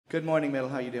Good morning, Middle.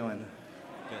 How you doing?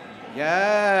 Good.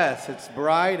 Yes, it's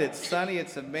bright, it's sunny,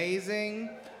 it's amazing.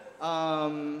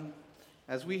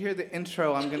 As we hear the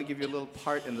intro, I'm going to give you a little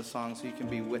part in the song so you can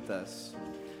be with us.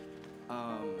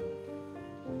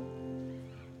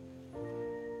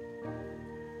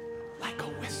 Like a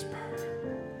whisper.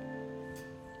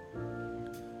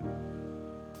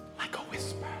 Like a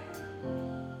whisper.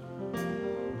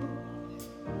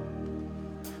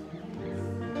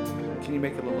 Can you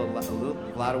make it a little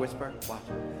louder whisper? Watch.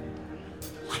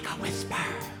 Like a whisper.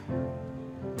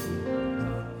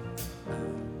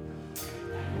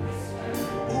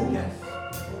 Oh, yes.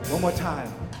 One more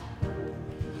time.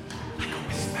 Like a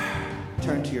whisper.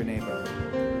 Turn to your neighbor.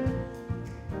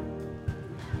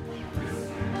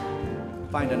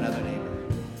 Find another neighbor.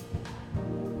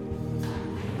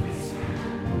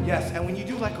 Yes, and when you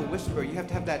do like a whisper, you have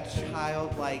to have that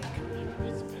childlike.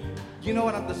 You know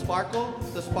what? The sparkle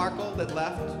that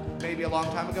left maybe a long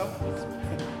time ago.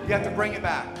 You have to bring it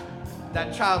back.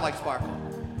 That childlike sparkle.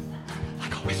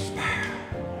 Like a whisper.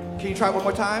 Can you try one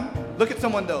more time? Look at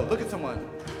someone though. Look at someone.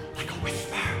 Like a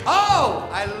whisper. Oh,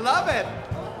 I love it.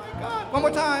 Oh my God. One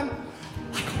more time.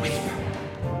 Like a whisper.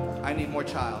 I need more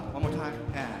child. One more time.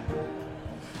 And.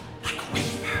 Like a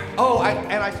whisper. Oh,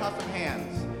 and I saw some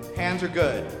hands. Hands are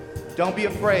good. Don't be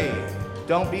afraid.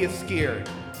 Don't be scared.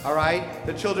 All right?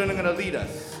 The children are going to lead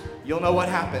us. You'll know what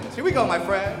happens. Here we go, my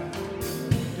friend.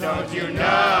 Don't you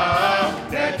know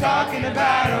they're talking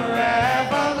about a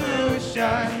revolution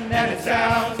and it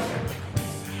sounds.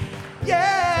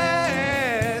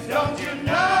 Yes. Don't you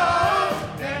know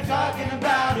they're talking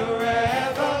about a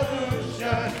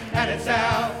revolution and it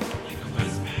sounds.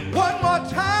 One more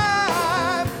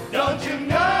time. Don't you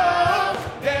know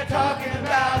they're talking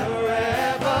about a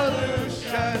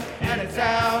revolution and it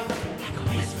sounds.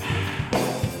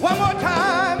 One more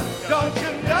time, don't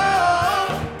you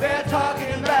know they're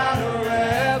talking about a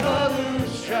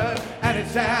revolution and it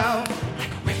sounds like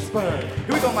a whisper.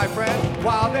 Here we go, my friend.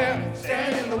 While they're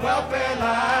standing in the welfare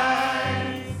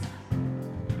lines,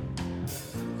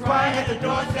 crying at the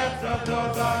doorsteps of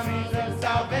those armies of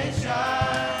salvation,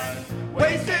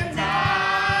 wasting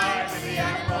time with the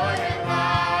unemployment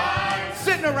line,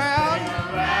 sitting around,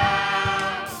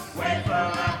 waiting for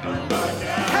a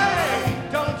promotion. Hey,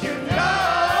 don't you know?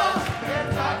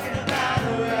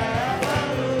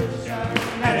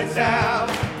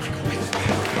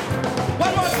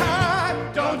 One more time,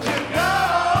 don't you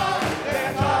know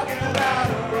they're talking about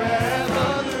a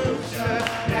revolution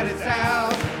and it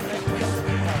sounds like a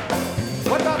whisper.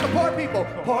 What about the poor people?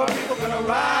 Poor people gonna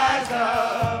rise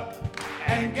up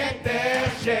and get their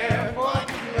share. Poor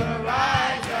people gonna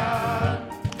rise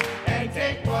up and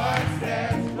take one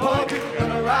step. Poor people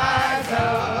gonna rise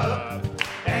up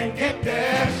and get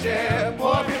their share.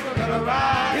 Poor people gonna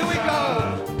rise. Here we go.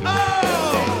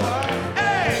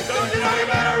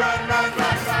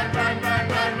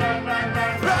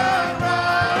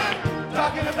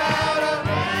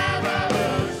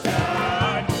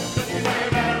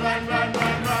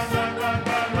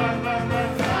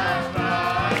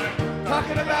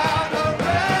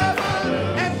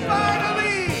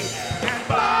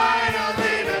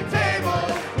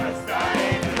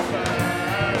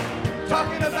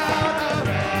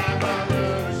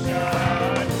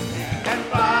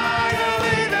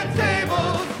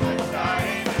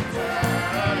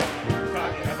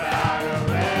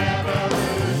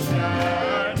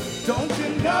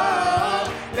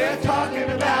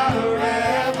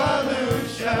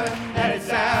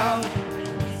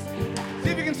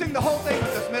 The whole thing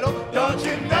with this middle. Don't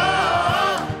you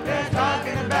know they're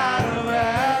talking about a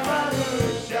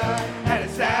revolution and it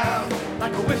sounds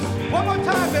like a whisper. One more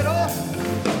time, middle.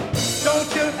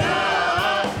 Don't you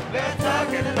know they're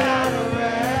talking about a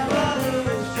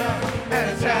revolution and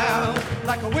it sounds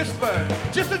like a whisper.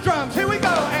 Just the drums. Here we go.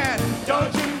 And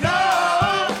don't you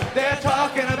know they're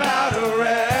talking about a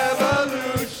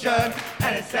revolution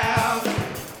and it sounds.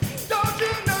 Don't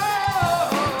you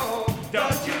know?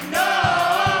 Don't you know?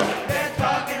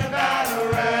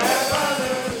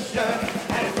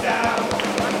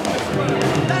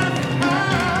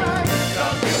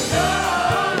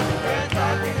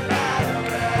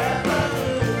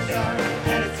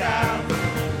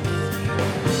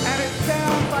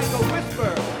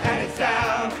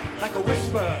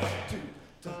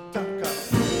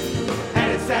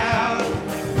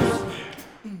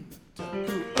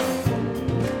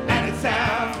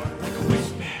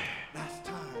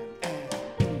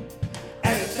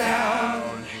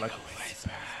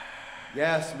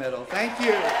 Yes, middle. Thank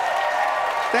you.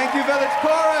 Thank you, Village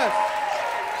Chorus.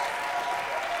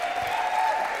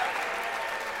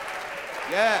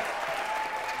 Yeah.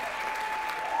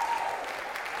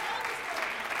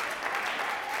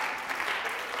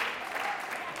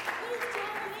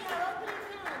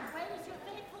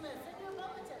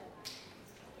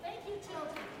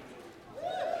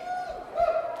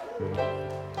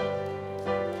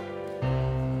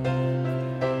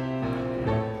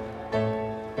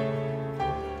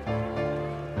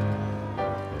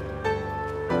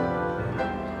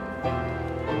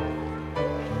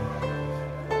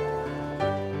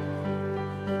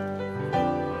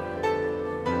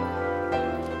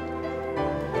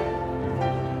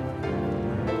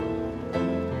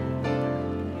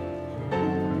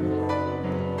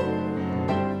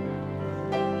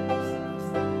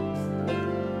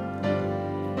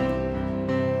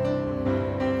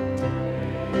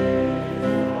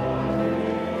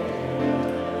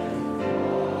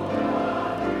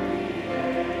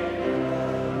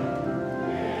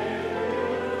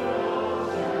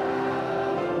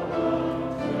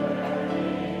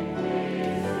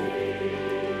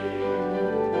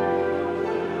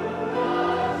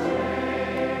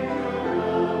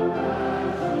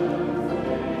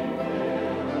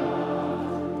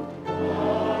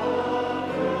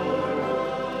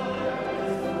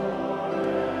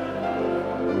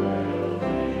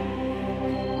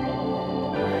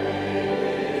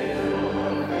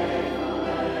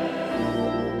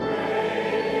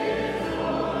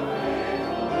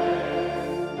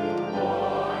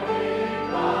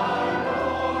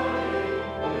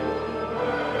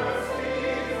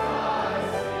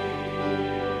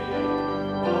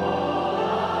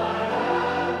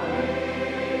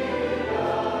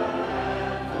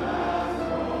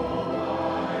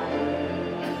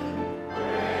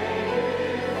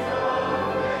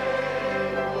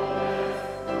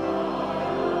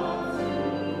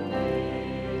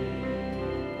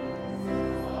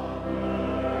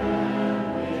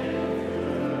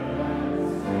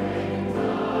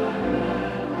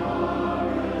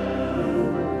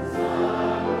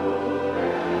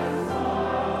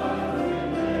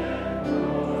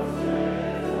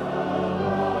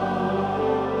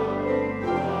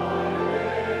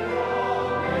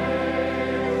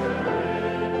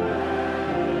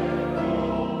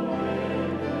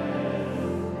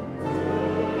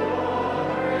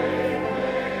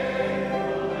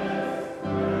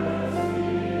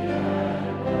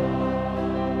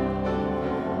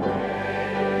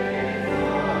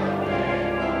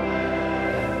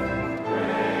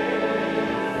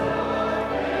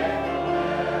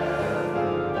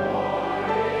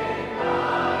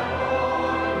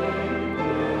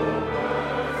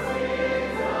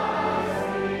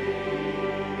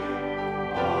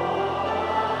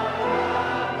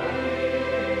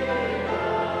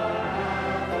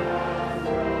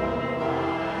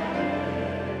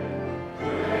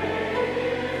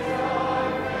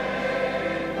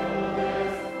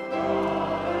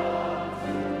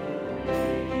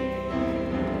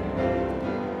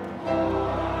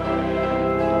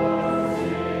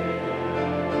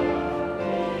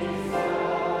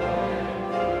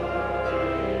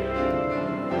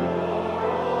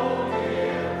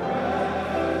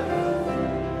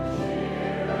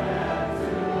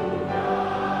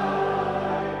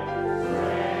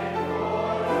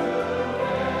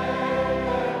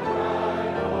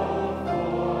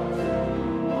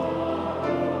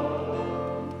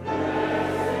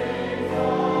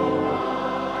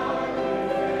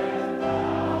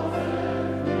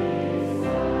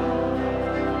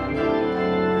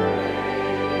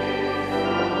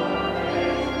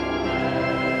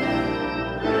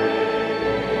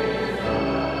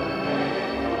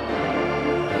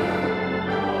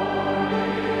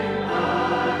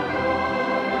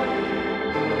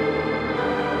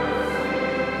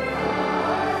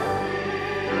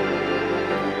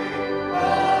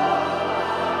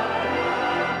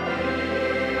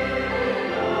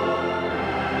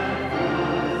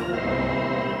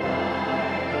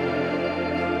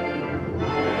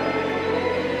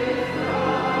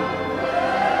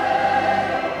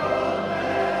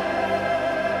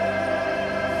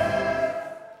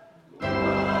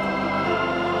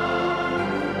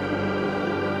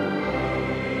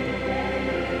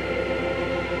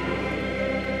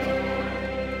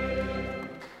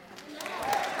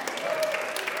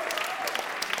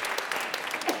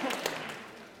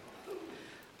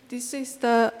 This is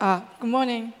the, good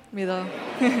morning, middle.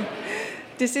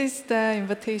 This is the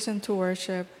invitation to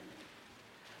worship.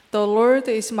 The Lord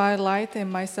is my light and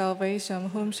my salvation.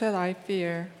 Whom shall I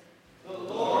fear? The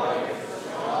Lord is the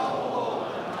stronghold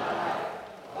of my life.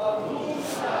 Of whom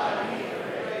shall I be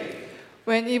afraid?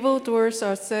 When evildoers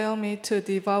assail me to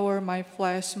devour my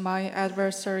flesh, my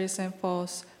adversaries and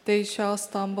foes, they shall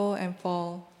stumble and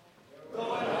fall.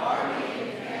 Though an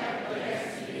army encamp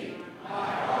against me, my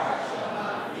heart shall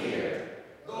not fear.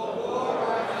 Though war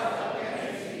rise up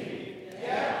against me,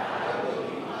 yet I will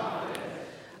be confident.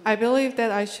 I believe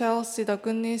that I shall see the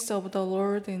goodness of the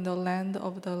Lord in the land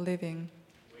of the living.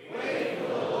 Wait for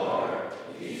the Lord,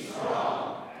 be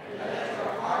strong, and let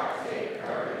your heart take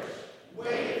courage.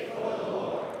 Wait for the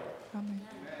Lord. Amen.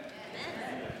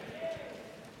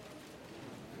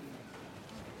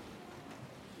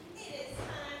 It is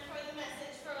time for the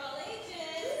message for all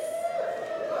ages.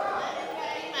 I'm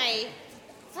inviting my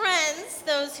friends,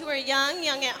 those who are young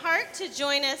at heart, to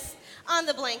join us on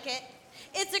the blanket.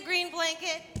 It's a green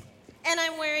blanket, and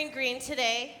I'm wearing green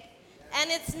today. And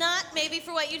it's not maybe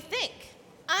for what you'd think.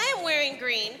 I am wearing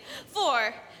green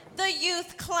for the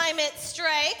youth climate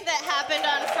strike that happened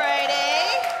on Friday.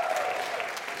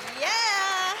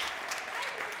 Yeah.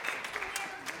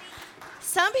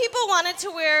 Some people wanted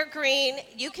to wear green.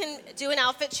 You can do an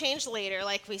outfit change later,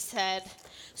 like we said.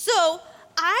 So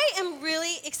I am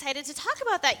really excited to talk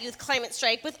about that youth climate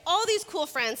strike with all these cool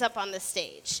friends up on the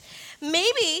stage.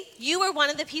 Maybe you were one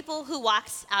of the people who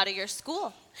walked out of your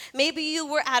school. Maybe you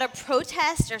were at a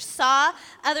protest or saw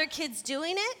other kids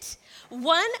doing it.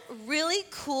 One really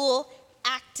cool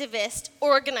activist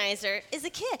organizer is a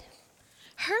kid.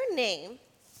 Her name,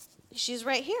 she's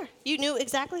right here. You knew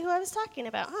exactly who I was talking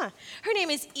about, huh? Her name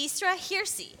is Isra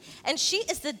Hirsi, and she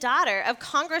is the daughter of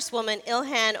Congresswoman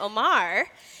Ilhan Omar.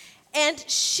 And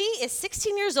she is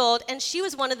 16 years old, and she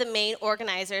was one of the main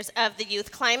organizers of the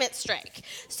youth climate strike.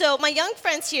 So my young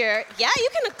friends here, yeah, you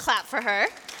can clap for her.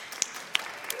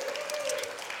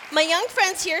 My young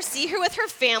friends here see her with her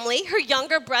family, her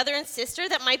younger brother and sister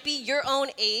that might be your own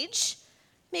age.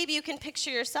 Maybe you can picture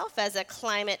yourself as a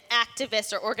climate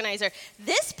activist or organizer.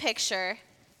 This picture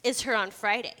is her on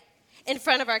Friday in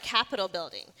front of our Capitol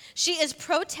building. She is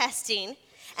protesting,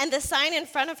 and the sign in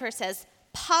front of her says,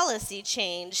 "Policy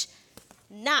change,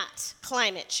 not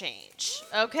climate change,"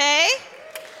 okay?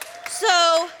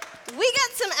 So we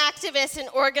got some activists and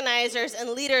organizers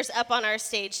and leaders up on our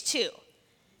stage too.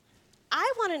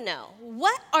 I want to know,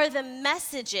 what are the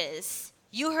messages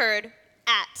you heard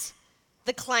at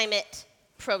the climate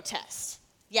protest?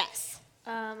 Yes.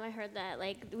 I heard that,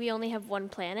 we only have one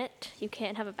planet. You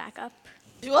can't have a backup.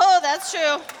 Whoa, that's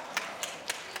true.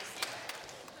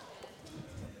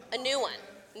 A new one.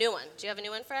 Do you have a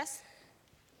new one for us?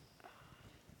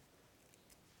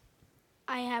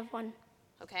 I have one.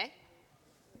 Okay.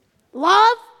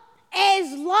 Love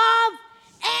is love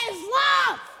is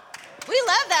love. We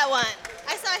love that one.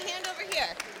 I saw a hand over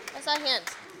here. I saw a hand.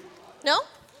 No?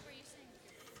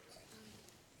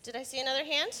 Did I see another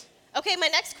hand? Okay, my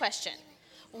next question.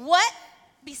 What,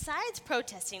 besides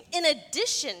protesting, in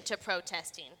addition to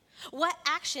protesting, what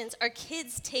actions are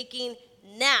kids taking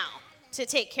now to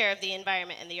take care of the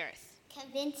environment and the earth?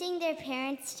 Convincing their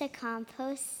parents to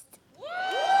compost.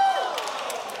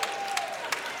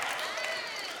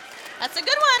 That's a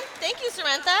good one. Thank you,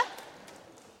 Samantha.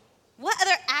 What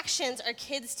other actions are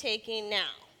kids taking now?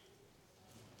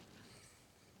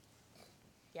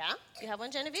 Yeah? You have one,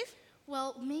 Genevieve?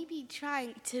 Well, maybe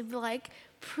trying to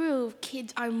prove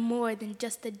kids are more than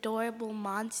just adorable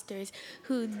monsters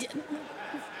who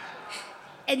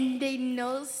and they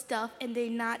know stuff, and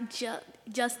they're not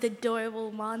just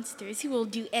adorable monsters who will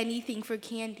do anything for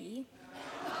candy.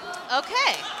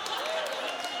 Okay.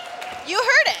 You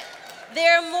heard it.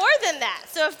 They're more than that.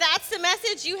 So if that's the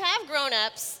message you have,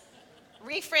 grown-ups,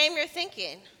 reframe your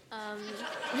thinking.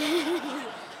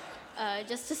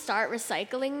 Just to start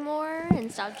recycling more and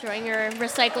stop throwing your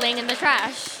recycling in the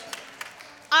trash.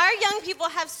 Our young people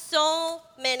have so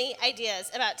many ideas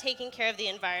about taking care of the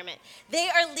environment. They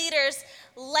are leaders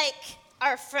like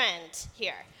our friend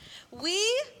here. We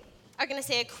are going to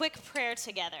say a quick prayer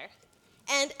together.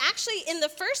 And actually, in the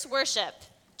first worship,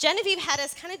 Genevieve had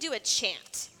us kind of do a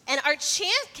chant. And our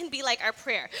chant can be like our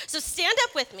prayer. So stand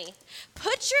up with me.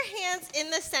 Put your hands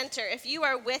in the center if you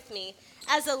are with me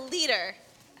as a leader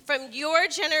from your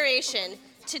generation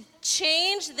to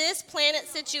change this planet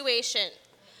situation.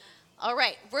 All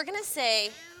right, we're going to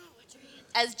say,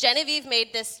 as Genevieve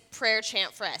made this prayer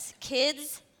chant for us,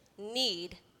 kids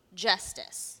need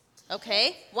justice.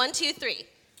 Okay? 1, 2, 3.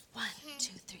 1,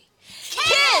 2, 3.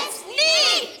 Kids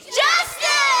need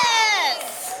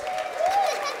justice!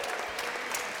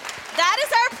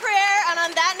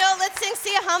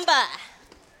 Kamba.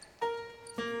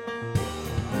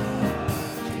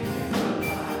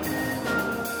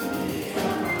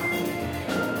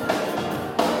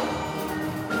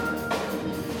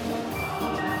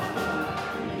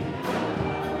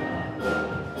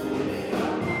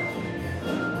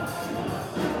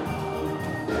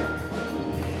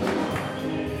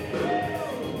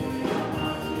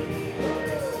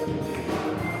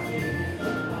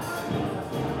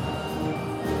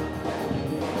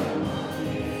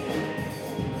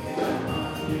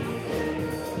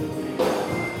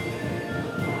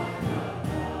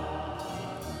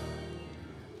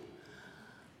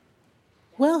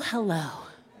 Well, hello.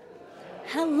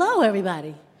 Hello,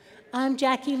 everybody. I'm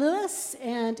Jackie Lewis,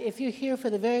 and if you're here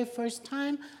for the very first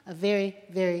time, a very,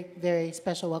 very, very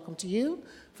special welcome to you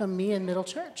from me and Middle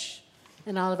Church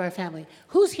and all of our family.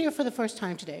 Who's here for the first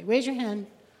time today? Raise your hand.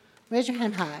 Raise your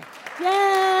hand high.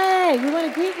 Yay! We want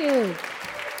to greet you.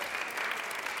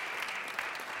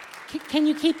 Can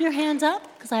you keep your hands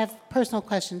up? Because I have personal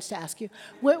questions to ask you.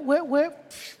 Where,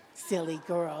 silly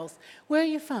girls. Where are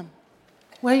you from?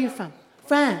 Where are you from?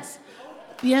 France.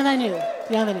 Bienvenue.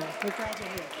 Bienvenue. We're glad you're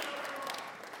here.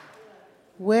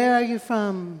 Where are you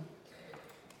from?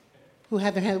 Who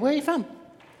had their hand? Where are you from?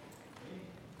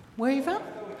 Where are you from?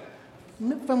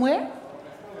 From where?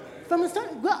 From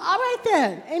Estonia. Well, all right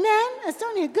then. Amen.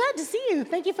 Estonia, good to see you.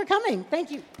 Thank you for coming.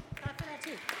 Thank you. Clap for that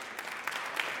too.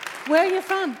 Where are you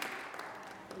from?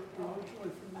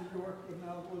 Originally from New York, but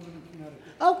now living in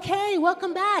Connecticut. Okay,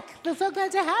 welcome back. We're so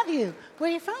glad to have you. Where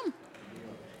are you from?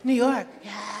 New York.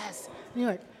 Yes, New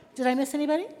York. Did I miss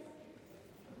anybody?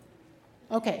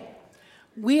 Okay.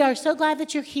 We are so glad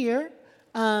that you're here,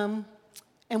 and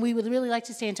we would really like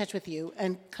to stay in touch with you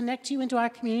and connect you into our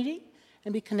community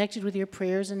and be connected with your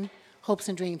prayers and hopes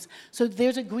and dreams. So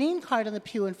there's a green card on the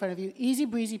pew in front of you, easy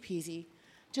breezy peasy.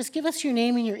 Just give us your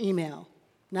name and your email,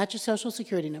 not your social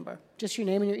security number, just your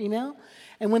name and your email.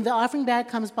 And when the offering bag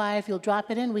comes by, if you'll drop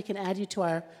it in, we can add you to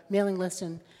our mailing list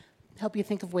and help you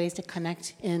think of ways to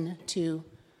connect into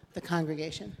the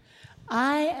congregation.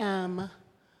 I am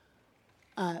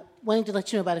wanting to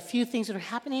let you know about a few things that are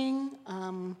happening.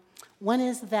 One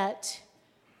is that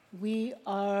we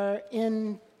are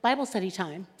in Bible study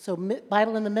time. So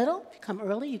Bible in the middle, if you come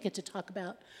early, you get to talk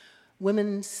about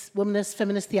womanist,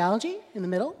 feminist theology in the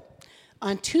middle.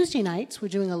 On Tuesday nights, we're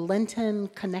doing a Lenten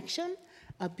connection,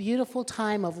 a beautiful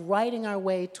time of writing our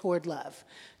way toward love.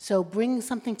 So bring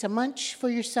something to munch for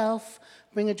yourself,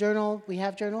 bring a journal. We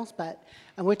have journals,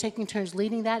 and we're taking turns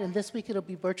leading that, and this week it'll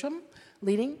be Bertram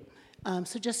leading.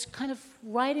 So just kind of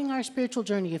writing our spiritual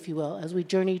journey, if you will, as we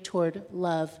journey toward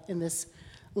love in this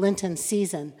Lenten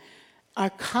season. Our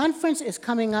conference is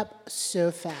coming up so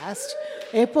fast,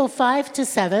 April 5 to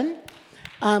 7.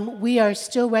 We are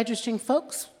still registering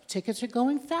folks. Tickets are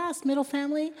going fast, middle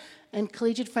family and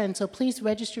collegiate friends. So please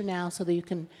register now so that you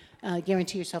can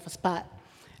guarantee yourself a spot.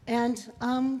 And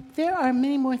there are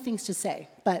many more things to say,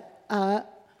 but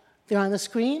they're on the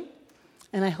screen.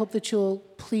 And I hope that you'll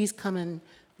please come and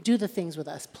do the things with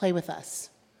us, play with us.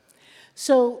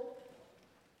 So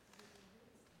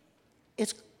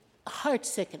it's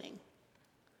heart-sickening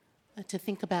to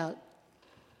think about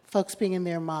folks being in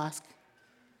their mosque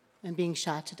and being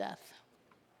shot to death.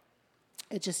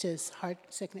 It just is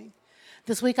heart-sickening.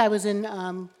 This week I was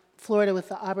in Florida with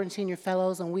the Auburn Senior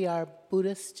Fellows, and we are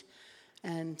Buddhist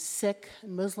and Sikh,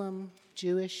 Muslim,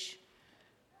 Jewish,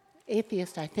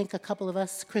 atheist, I think a couple of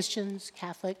us, Christians,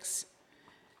 Catholics,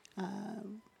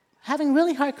 having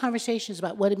really hard conversations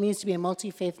about what it means to be a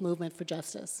multi-faith movement for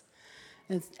justice.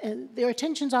 And there are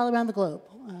tensions all around the globe,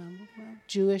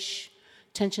 Jewish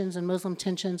tensions and Muslim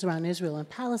tensions around Israel and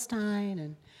Palestine,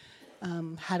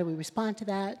 and how do we respond to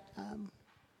that?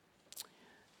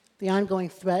 The ongoing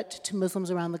threat to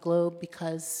Muslims around the globe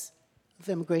because of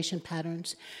immigration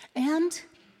patterns, and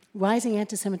rising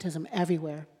anti-Semitism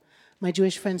everywhere. My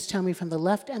Jewish friends tell me from the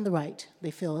left and the right they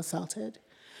feel assaulted.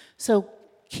 So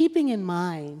keeping in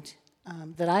mind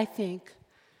that I think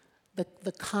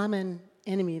the common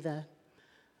enemy,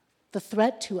 the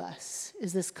threat to us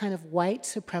is this kind of white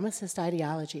supremacist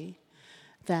ideology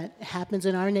that happens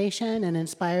in our nation and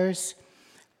inspires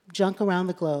junk around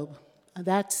the globe.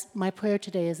 That's my prayer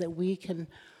today, is that we can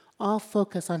all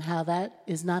focus on how that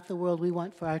is not the world we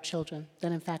want for our children,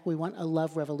 that in fact we want a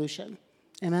love revolution.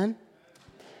 Amen?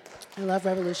 A love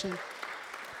revolution.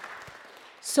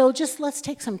 So just let's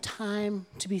take some time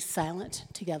to be silent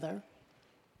together.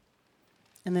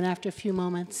 And then after a few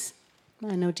moments,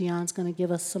 I know Dion's going to give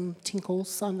us some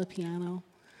tinkles on the piano,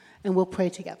 and we'll pray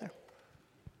together.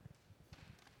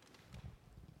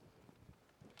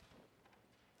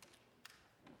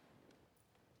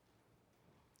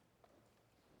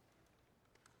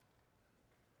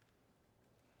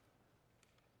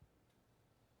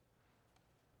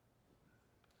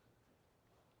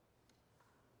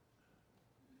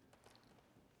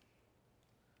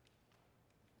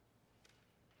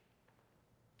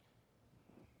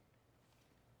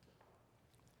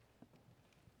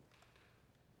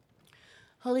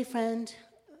 Holy friend,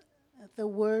 the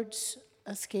words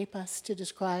escape us to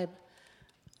describe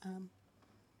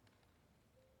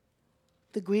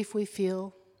the grief we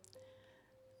feel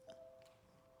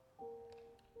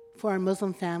for our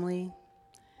Muslim family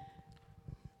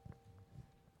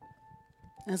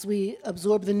as we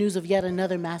absorb the news of yet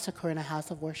another massacre in a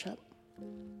house of worship.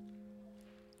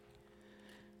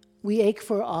 We ache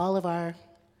for all of our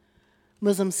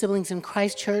Muslim siblings in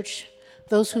Christ Church,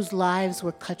 those whose lives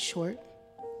were cut short,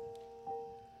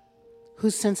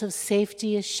 whose sense of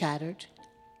safety is shattered,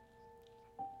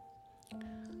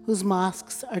 whose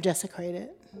mosques are desecrated.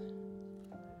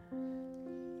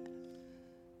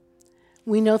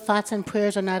 We know thoughts and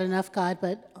prayers are not enough, God,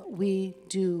 but we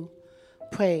do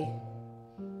pray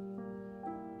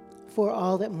for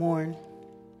all that mourn.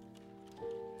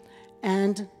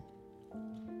 And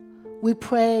we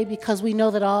pray because we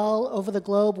know that all over the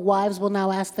globe, wives will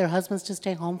now ask their husbands to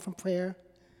stay home from prayer.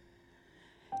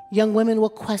 Young women will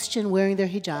question wearing their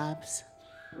hijabs.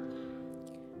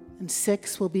 And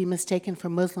Sikhs will be mistaken for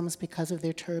Muslims because of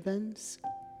their turbans.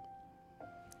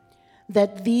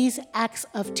 That these acts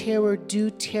of terror do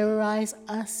terrorize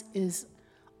us is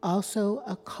also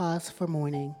a cause for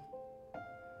mourning.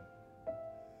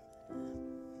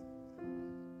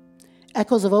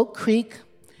 Echoes of Oak Creek,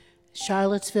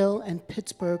 Charlottesville, and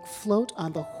Pittsburgh float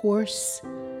on the hoarse,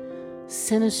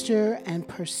 sinister, and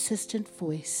persistent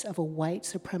voice of a white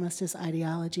supremacist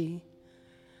ideology.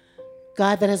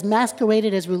 God, that has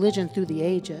masqueraded as religion through the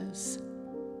ages.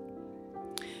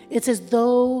 It's as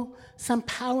though some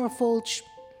powerful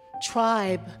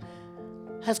tribe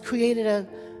has created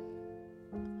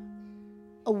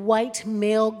a white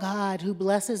male God who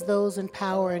blesses those in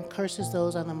power and curses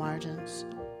those on the margins.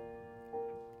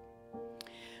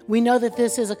 We know that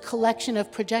this is a collection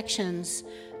of projections,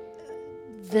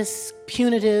 this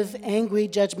punitive, angry,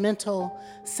 judgmental,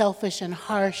 selfish, and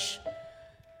harsh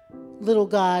little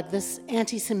God, this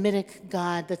anti-Semitic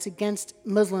God that's against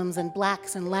Muslims and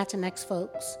blacks and Latinx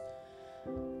folks,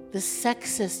 this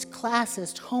sexist,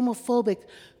 classist, homophobic,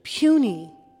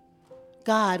 puny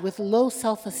God with low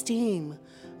self-esteem,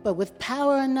 but with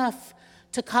power enough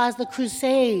to cause the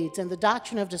Crusades and the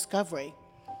doctrine of discovery,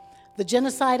 the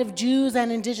genocide of Jews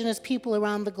and indigenous people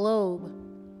around the globe.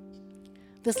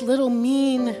 This little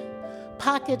mean,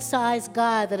 pocket-sized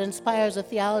God that inspires a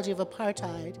theology of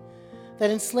apartheid,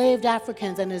 that enslaved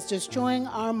Africans and is destroying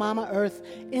our Mama Earth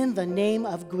in the name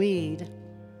of greed.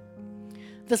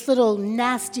 This little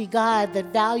nasty God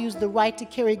that values the right to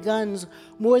carry guns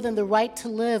more than the right to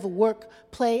live, work,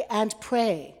 play, and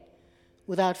pray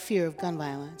without fear of gun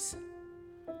violence.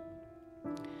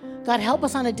 God, help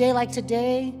us on a day like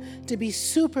today to be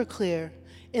super clear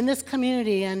in this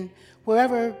community and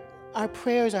wherever our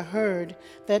prayers are heard,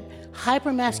 that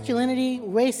hypermasculinity,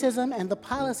 racism, and the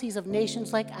policies of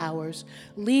nations like ours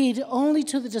lead only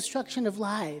to the destruction of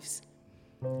lives.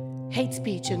 Hate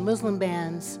speech and Muslim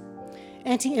bans,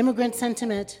 anti-immigrant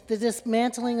sentiment, the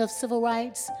dismantling of civil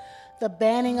rights, the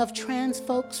banning of trans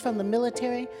folks from the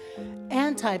military,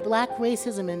 anti-black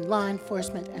racism in law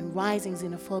enforcement, and rising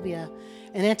xenophobia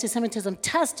and anti-Semitism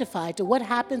testify to what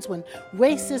happens when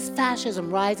racist fascism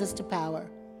rises to power.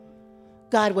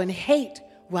 God, when hate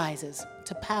rises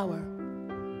to power.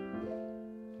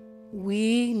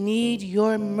 We need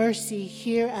your mercy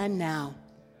here and now.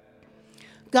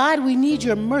 God, we need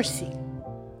your mercy.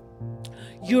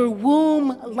 Your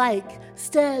womb-like,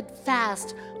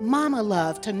 steadfast mama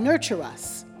love to nurture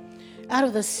us out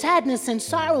of the sadness and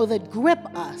sorrow that grip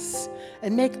us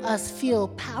and make us feel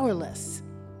powerless.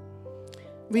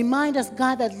 Remind us,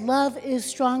 God, that love is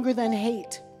stronger than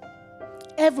hate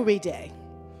every day,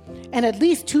 and at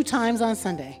least 2 times on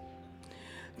Sunday.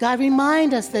 God,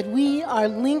 remind us that we are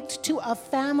linked to a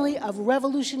family of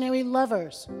revolutionary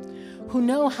lovers who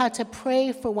know how to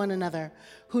pray for one another,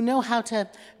 who know how to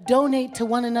donate to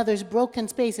one another's broken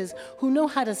spaces, who know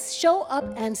how to show up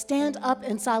and stand up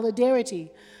in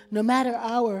solidarity, no matter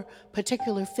our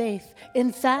particular faith.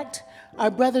 In fact,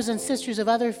 our brothers and sisters of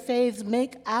other faiths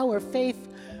make our faith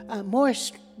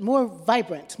more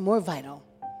vibrant, more vital.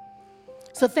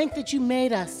 So thank that you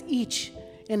made us each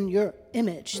in your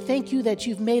image. Thank you that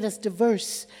you've made us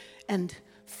diverse and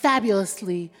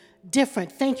fabulously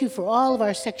different. Thank you for all of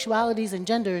our sexualities and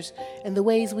genders and the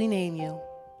ways we name you.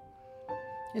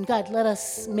 And God, let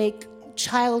us make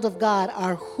child of God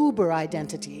our Huber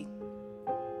identity.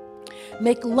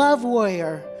 Make love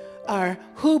warrior our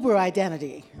Huber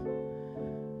identity.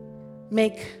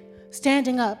 Make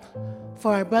standing up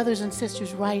for our brothers and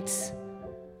sisters' rights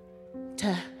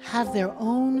to have their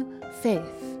own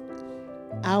faith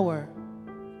our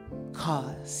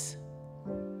cause.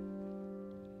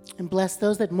 And bless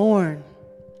those that mourn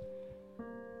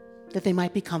that they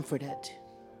might be comforted.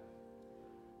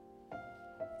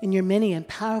 In your many and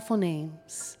powerful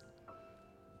names,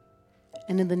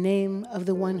 and in the name of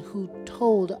the one who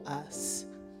told us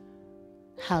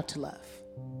how to love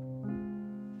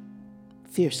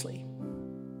fiercely.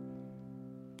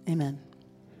 Amen.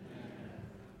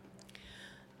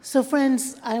 So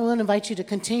friends, I will invite you to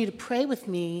continue to pray with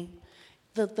me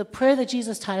the prayer that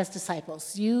Jesus taught his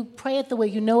disciples. You pray it the way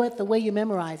you know it, the way you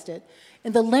memorized it,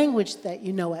 in the language that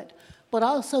you know it. But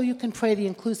also you can pray the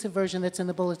inclusive version that's in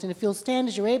the bulletin. If you'll stand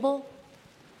as you're able.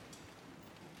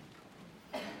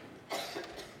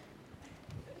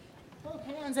 Hold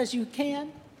hands as you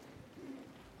can.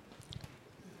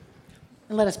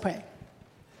 And let us pray.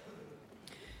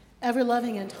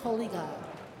 Ever-loving and holy God,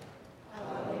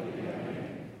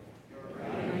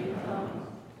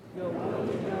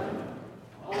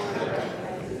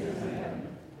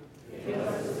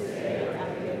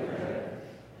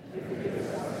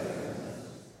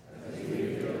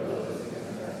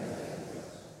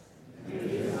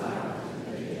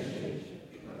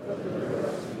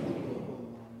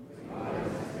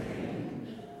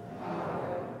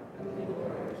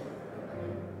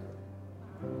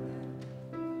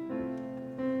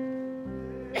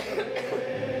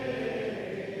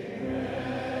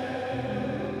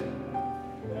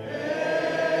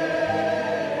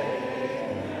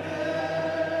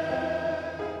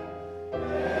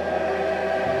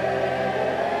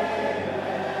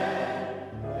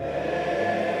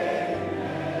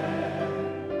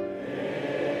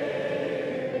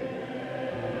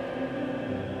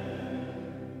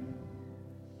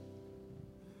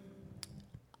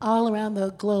 all around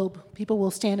the globe, people will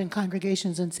stand in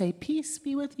congregations and say, "Peace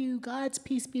be with you, God's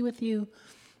peace be with you."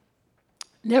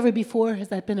 Never before has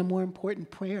that been a more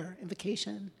important prayer,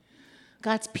 invocation.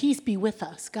 God's peace be with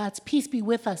us. God's peace be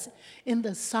with us in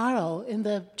the sorrow, in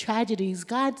the tragedies.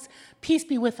 God's peace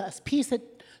be with us. Peace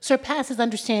that surpasses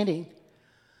understanding.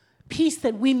 Peace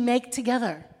that we make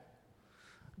together.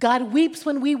 God weeps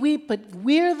when we weep, but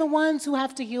we're the ones who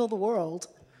have to heal the world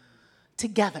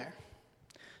together.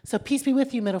 So peace be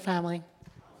with you, Middle Family.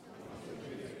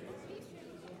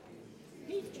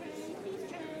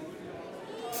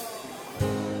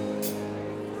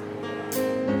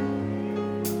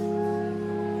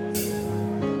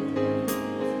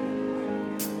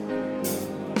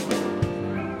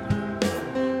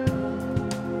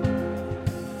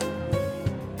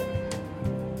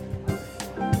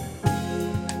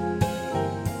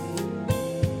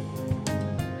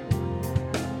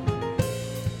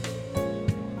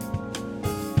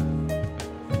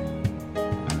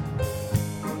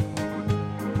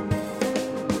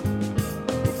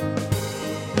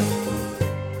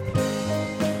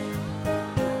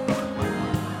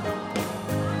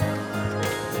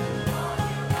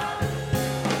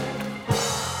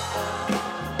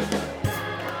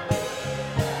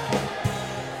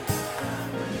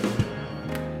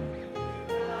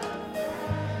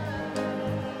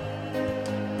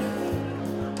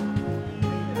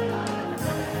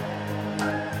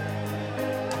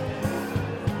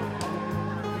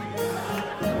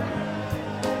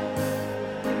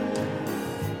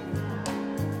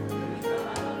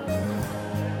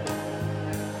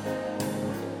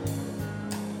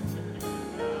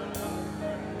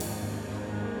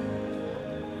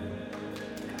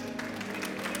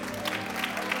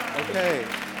 Okay.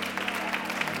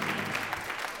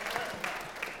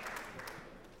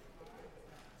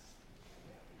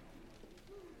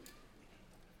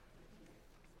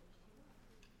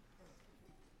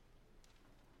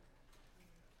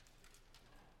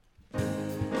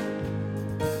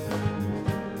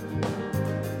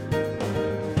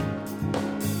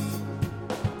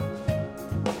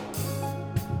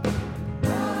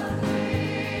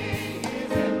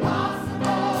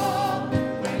 Impossible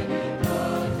when you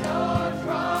put your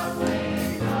trust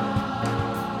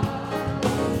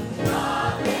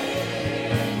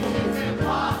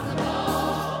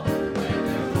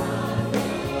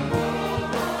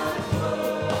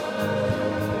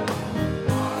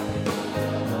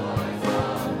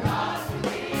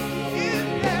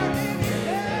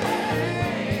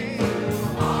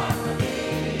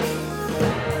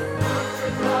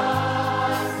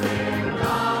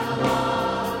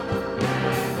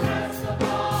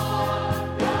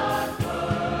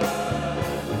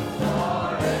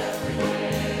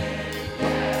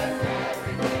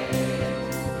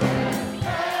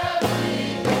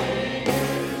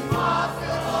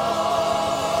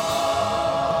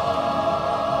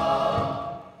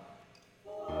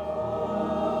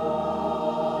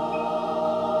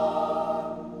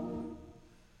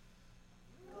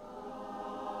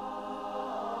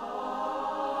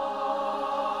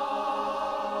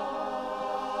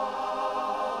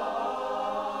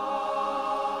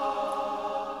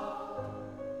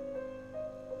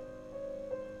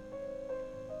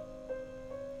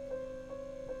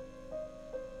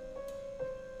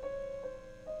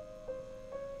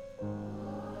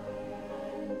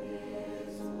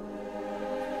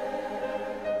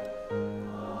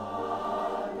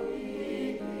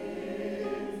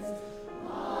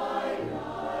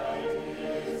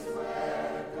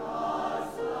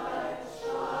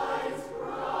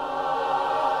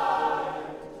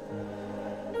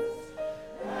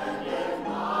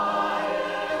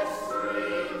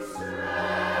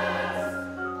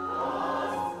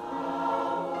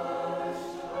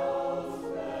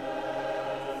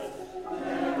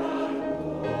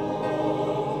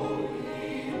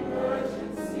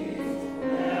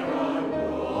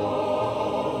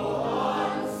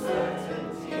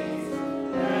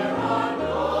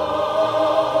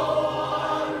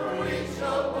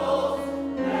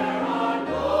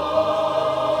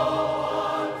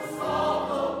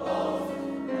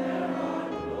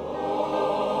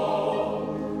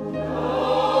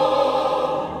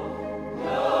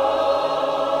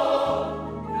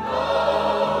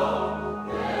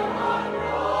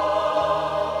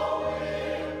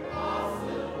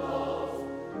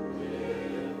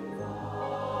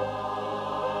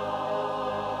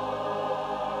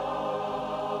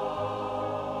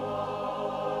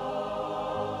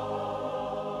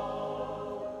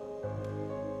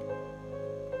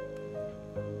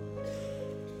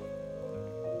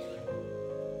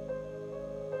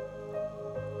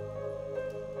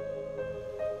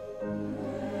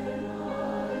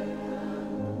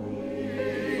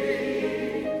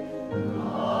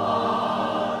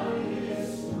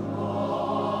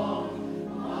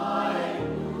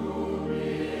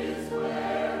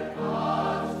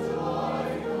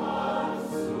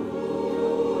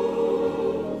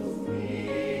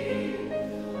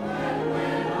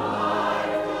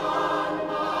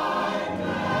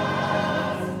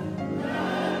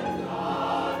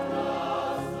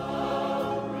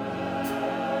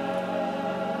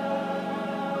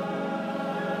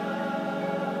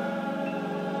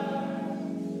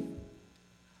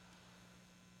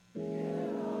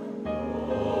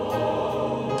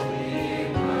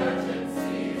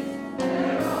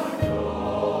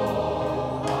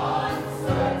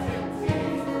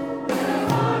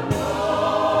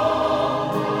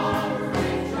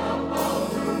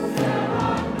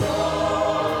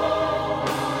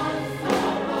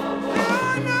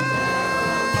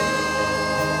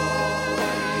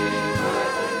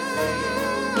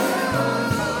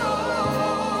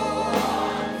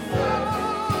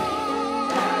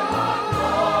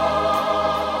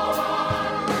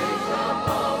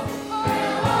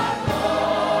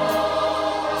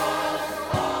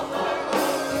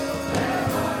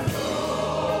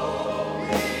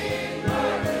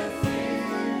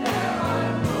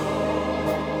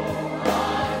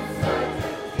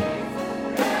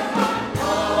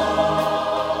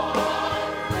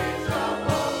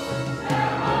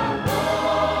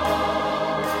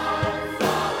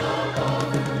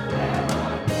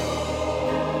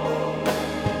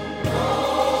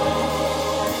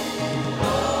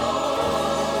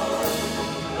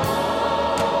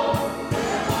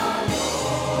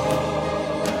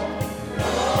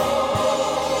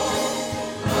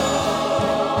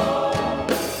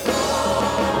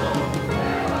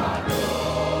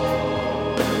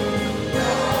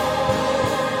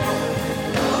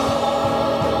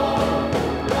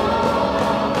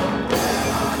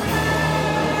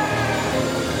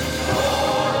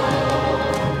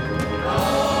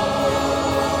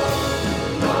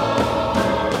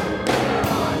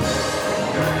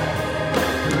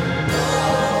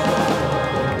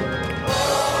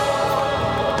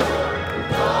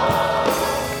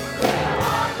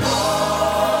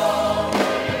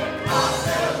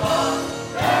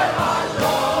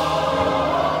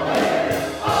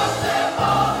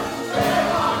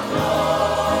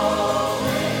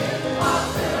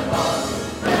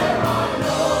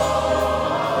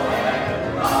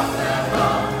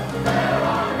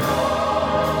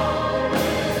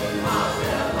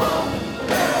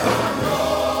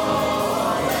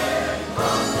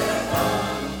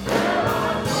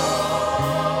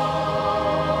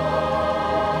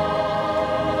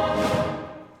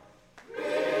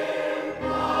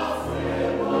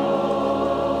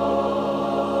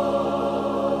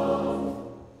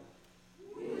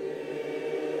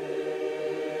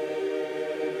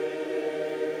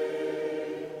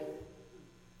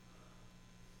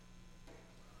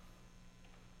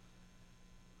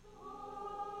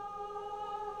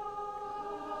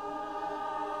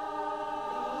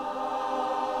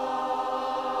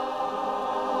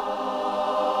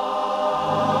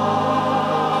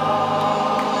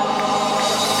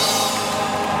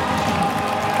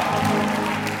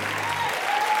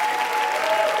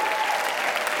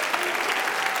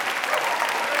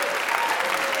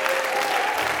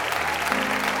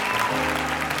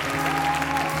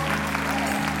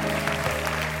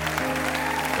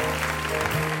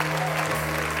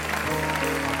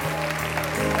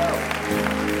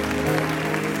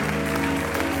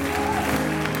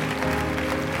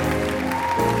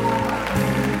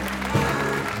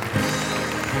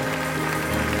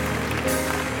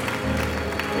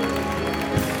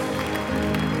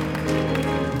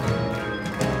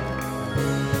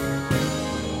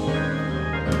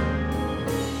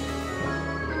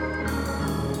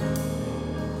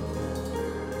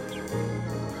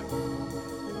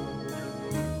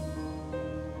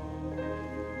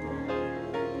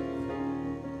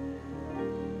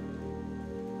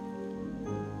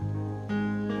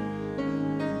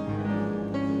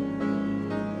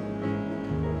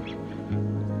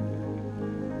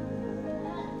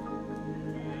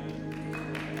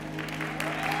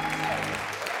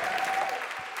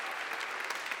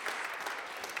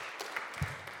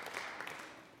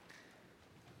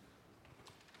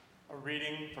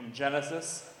reading from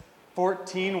Genesis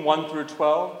 14, 1 through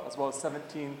 12, as well as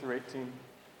 17 through 18.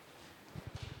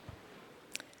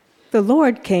 The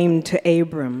Lord came to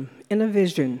Abram in a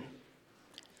vision.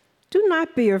 Do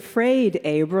not be afraid,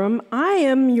 Abram. I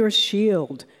am your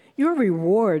shield. Your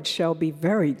reward shall be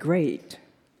very great.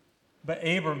 But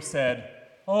Abram said,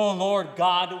 "O Lord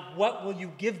God, what will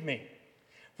you give me?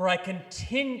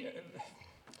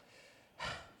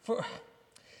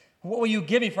 What will you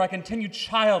give me, for I continue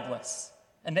childless,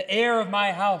 and the heir of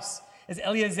my house is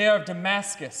Eliezer of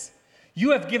Damascus.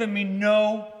 You have given me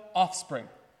no offspring,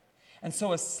 and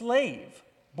so a slave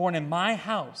born in my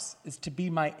house is to be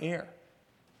my heir."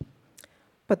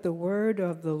 But the word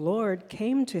of the Lord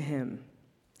came to him.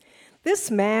 This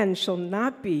man shall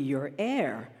not be your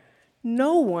heir.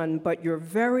 No one but your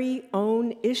very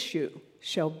own issue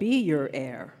shall be your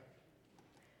heir.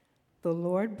 The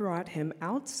Lord brought him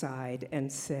outside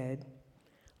and said,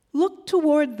 "Look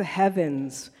toward the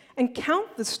heavens and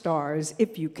count the stars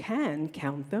if you can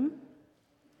count them.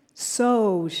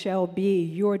 So shall be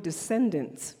your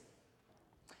descendants."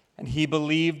 And he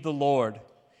believed the Lord,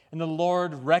 and the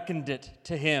Lord reckoned it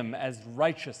to him as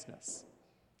righteousness.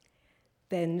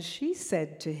 Then she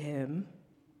said to him,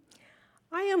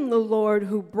 "I am the Lord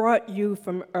who brought you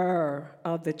from Ur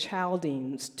of the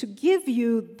Chaldeans to give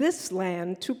you this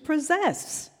land to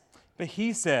possess." But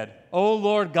he said, "O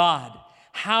Lord God,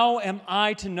 how am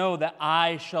I to know that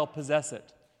I shall possess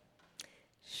it?"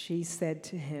 She said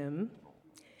to him,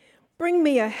 "Bring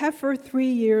me a heifer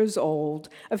 3 years old,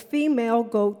 a female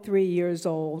goat 3 years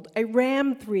old, a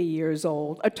ram 3 years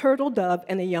old, a turtle dove,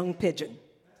 and a young pigeon."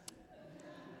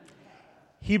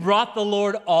 He brought the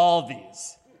Lord all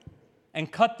these and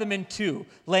cut them in two,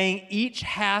 laying each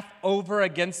half over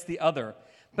against the other.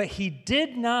 But he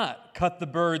did not cut the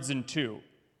birds in two.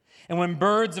 And when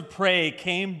birds of prey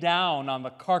came down on the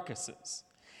carcasses,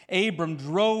 Abram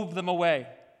drove them away.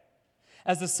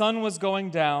 As the sun was going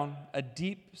down, a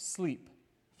deep sleep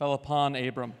fell upon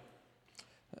Abram,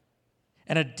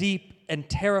 and a deep and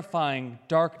terrifying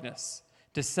darkness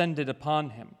descended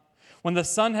upon him. When the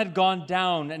sun had gone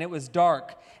down and it was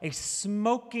dark, a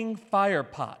smoking fire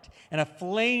pot and a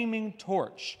flaming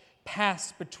torch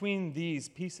passed between these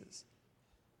pieces.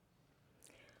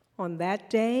 On that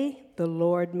day, the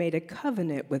Lord made a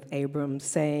covenant with Abram,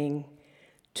 saying,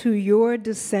 "To your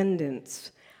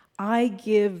descendants I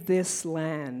give this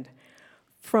land,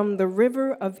 from the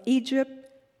river of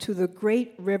Egypt to the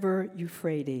great river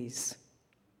Euphrates."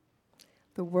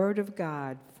 The word of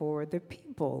God for the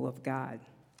people of God.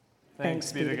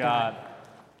 Thanks be to God.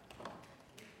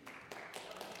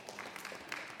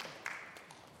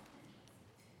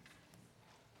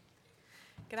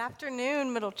 Good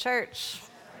afternoon, Middle Church.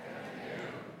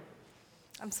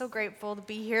 I'm so grateful to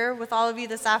be here with all of you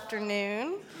this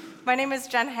afternoon. My name is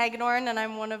Jen Hagnorn, and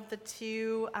I'm one of the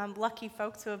two lucky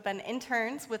folks who have been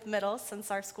interns with Middle since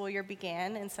our school year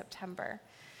began in September.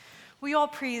 Will you all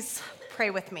please pray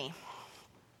with me?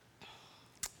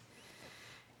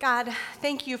 God,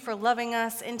 thank you for loving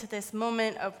us into this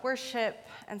moment of worship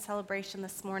and celebration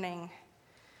this morning.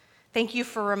 Thank you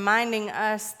for reminding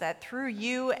us that through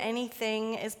you,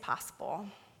 anything is possible.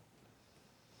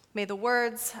 May the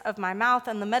words of my mouth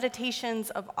and the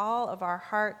meditations of all of our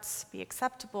hearts be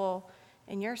acceptable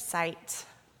in your sight,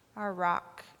 our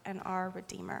rock and our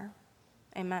Redeemer.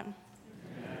 Amen.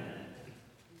 Amen.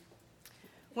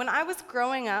 When I was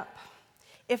growing up,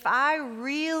 if I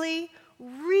really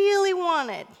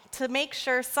wanted to make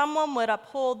sure someone would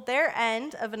uphold their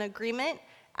end of an agreement,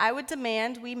 I would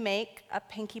demand we make a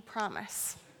pinky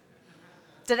promise.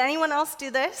 Did anyone else do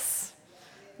this?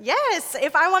 Yes,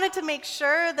 if I wanted to make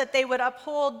sure that they would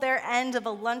uphold their end of a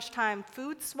lunchtime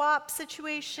food swap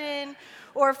situation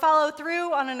or follow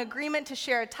through on an agreement to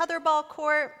share a tetherball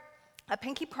court, a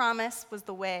pinky promise was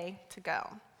the way to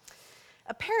go.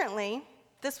 Apparently,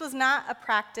 this was not a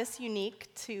practice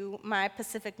unique to my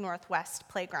Pacific Northwest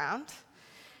playground.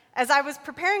 As I was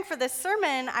preparing for this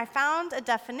sermon, I found a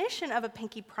definition of a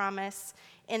pinky promise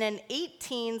in an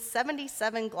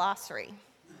 1877 glossary.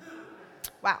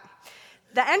 Wow.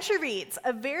 The entry reads,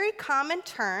 "A very common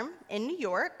term in New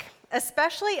York,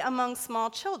 especially among small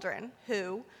children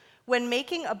who, when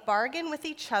making a bargain with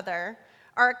each other,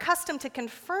 are accustomed to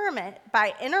confirm it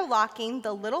by interlocking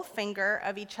the little finger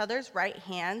of each other's right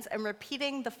hands and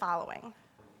repeating the following.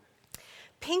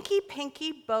 Pinky,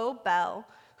 pinky, bow, bell,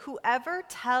 whoever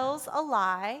tells a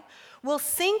lie will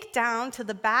sink down to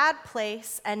the bad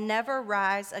place and never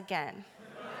rise again."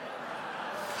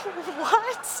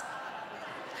 What?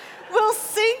 Will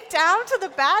sink down to the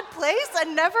bad place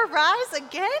and never rise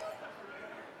again?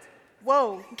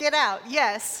 Whoa, get out,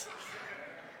 yes.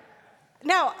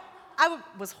 Now,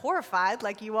 was horrified,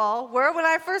 like you all were when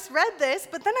I first read this,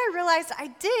 but then I realized I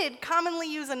did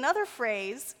commonly use another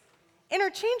phrase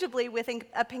interchangeably with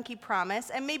a pinky promise,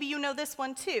 and maybe you know this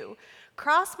one too.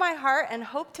 Cross my heart and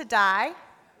hope to die.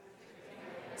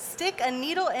 Stick a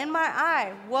needle in my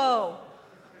eye. Whoa.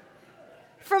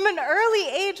 From an early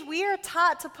age, we are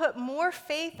taught to put more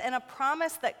faith in a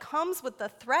promise that comes with the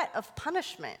threat of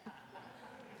punishment.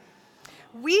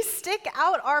 We stick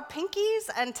out our pinkies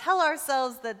and tell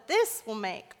ourselves that this will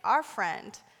make our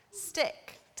friend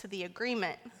stick to the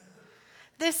agreement.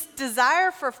 This desire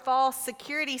for false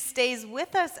security stays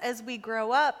with us as we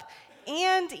grow up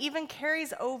and even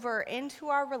carries over into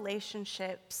our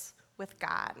relationships with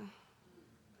God.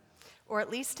 Or at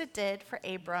least it did for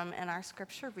Abram in our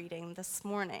scripture reading this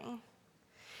morning.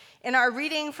 In our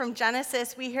reading from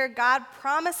Genesis, we hear God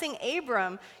promising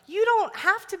Abram, you don't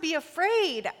have to be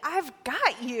afraid. I've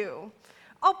got you.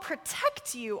 I'll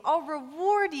protect you. I'll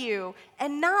reward you.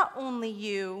 And not only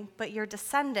you, but your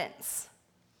descendants.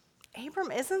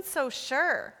 Abram isn't so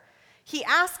sure. He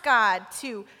asks God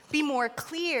to be more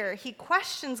clear. He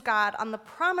questions God on the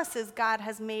promises God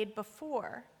has made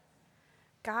before.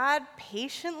 God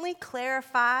patiently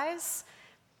clarifies,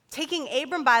 taking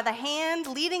Abram by the hand,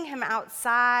 leading him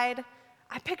outside.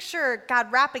 I picture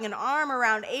God wrapping an arm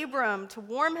around Abram to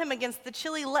warm him against the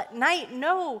chilly night.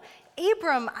 No,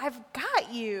 Abram, I've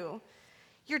got you.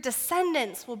 Your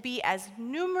descendants will be as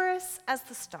numerous as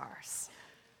the stars.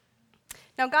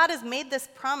 Now, God has made this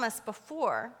promise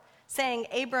before, saying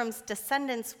Abram's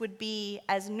descendants would be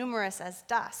as numerous as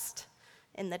dust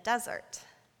in the desert.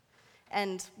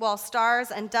 And while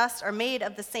stars and dust are made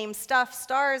of the same stuff,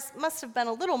 stars must have been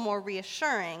a little more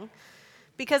reassuring,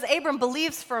 because Abram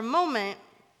believes for a moment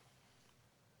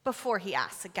before he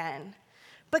asks again,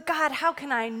 but God, how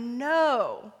can I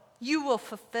know you will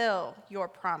fulfill your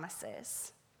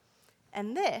promises?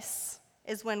 And this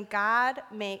is when God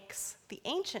makes the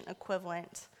ancient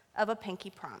equivalent of a pinky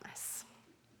promise.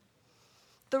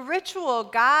 The ritual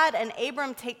God and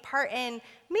Abram take part in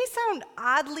may sound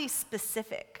oddly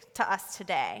specific to us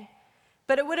today,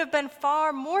 but it would have been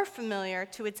far more familiar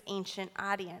to its ancient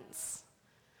audience.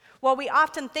 While we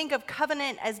often think of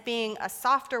covenant as being a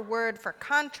softer word for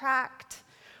contract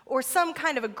or some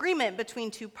kind of agreement between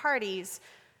two parties,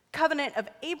 covenant of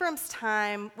Abram's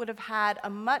time would have had a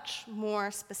much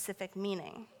more specific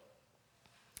meaning.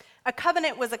 A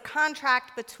covenant was a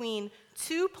contract between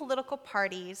two political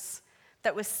parties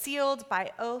that was sealed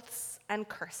by oaths and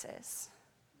curses.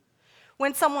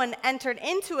 When someone entered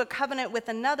into a covenant with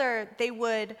another, they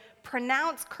would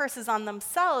pronounce curses on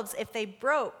themselves if they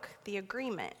broke the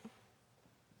agreement.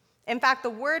 In fact,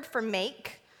 the word for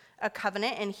make a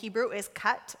covenant in Hebrew is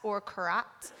kat or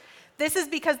karat. This is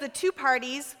because the two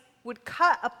parties would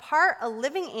cut apart a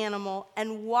living animal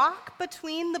and walk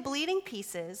between the bleeding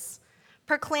pieces,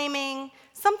 proclaiming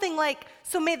something like,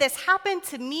 so may this happen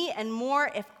to me and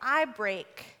more if I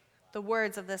break the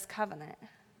words of this covenant.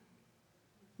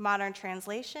 Modern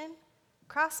translation,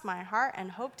 cross my heart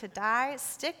and hope to die,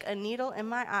 stick a needle in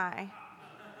my eye.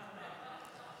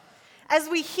 As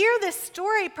we hear this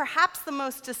story, perhaps the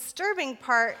most disturbing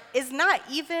part is not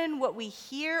even what we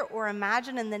hear or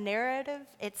imagine in the narrative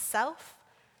itself,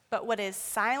 but what is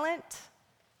silent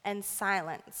and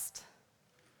silenced.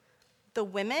 The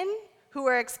women who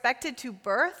are expected to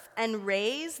birth and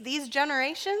raise these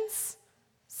generations,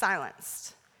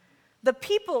 silenced. The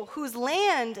people whose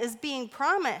land is being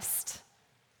promised,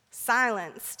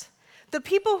 silenced. The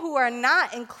people who are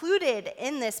not included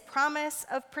in this promise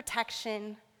of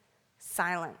protection,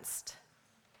 silenced.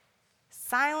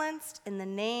 Silenced in the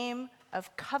name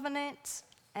of covenant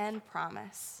and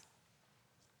promise.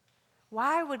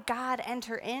 Why would God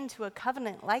enter into a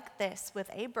covenant like this with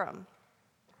Abram?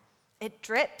 It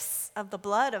drips of the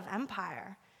blood of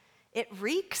empire. It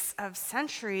reeks of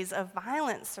centuries of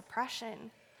violent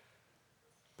suppression.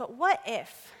 But what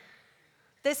if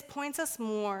this points us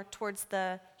more towards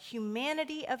the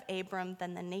humanity of Abram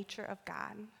than the nature of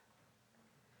God?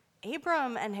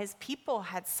 Abram and his people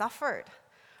had suffered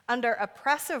under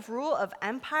oppressive rule of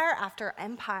empire after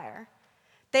empire.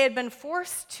 They had been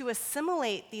forced to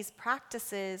assimilate these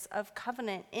practices of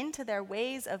covenant into their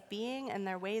ways of being and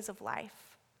their ways of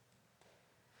life.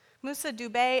 Moussa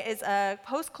Dubé is a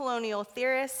post-colonial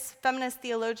theorist, feminist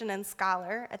theologian, and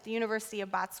scholar at the University of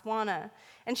Botswana,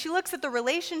 and she looks at the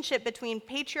relationship between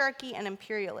patriarchy and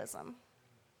imperialism.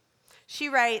 She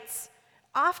writes,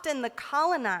 often the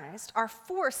colonized are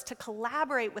forced to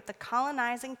collaborate with the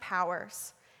colonizing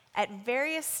powers at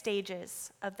various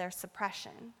stages of their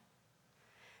suppression.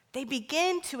 They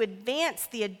begin to advance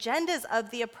the agendas of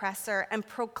the oppressor and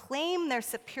proclaim their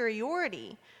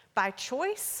superiority by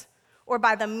choice or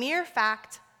by the mere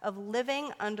fact of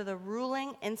living under the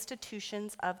ruling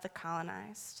institutions of the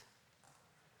colonized.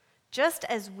 Just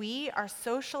as we are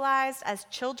socialized as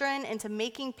children into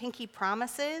making pinky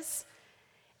promises,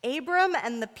 Abram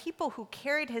and the people who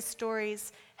carried his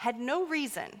stories had no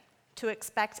reason to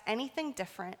expect anything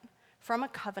different from a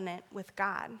covenant with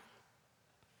God.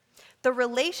 The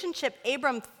relationship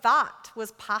Abram thought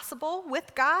was possible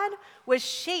with God was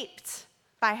shaped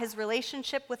by his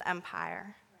relationship with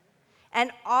empire.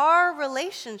 And our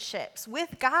relationships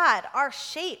with God are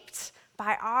shaped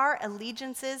by our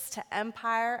allegiances to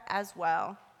empire as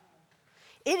well.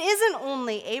 It isn't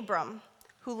only Abram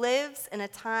who lives in a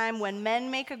time when men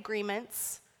make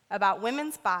agreements about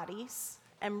women's bodies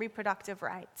and reproductive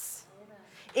rights.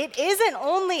 It isn't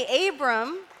only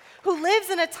Abram who lives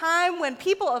in a time when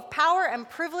people of power and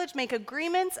privilege make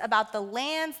agreements about the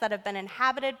lands that have been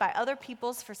inhabited by other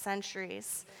peoples for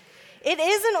centuries. It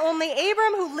isn't only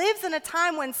Abram who lives in a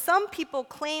time when some people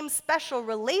claim special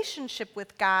relationship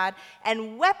with God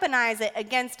and weaponize it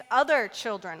against other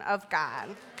children of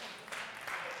God.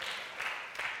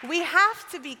 We have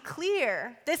to be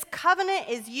clear. This covenant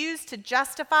is used to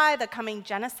justify the coming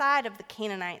genocide of the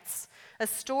Canaanites, a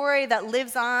story that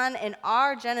lives on in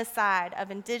our genocide of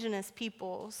indigenous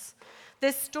peoples.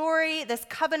 This story, this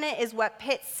covenant, is what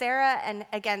pits Sarah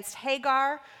against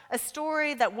Hagar, a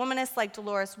story that womanists like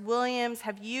Dolores Williams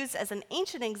have used as an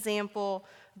ancient example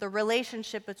of the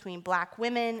relationship between black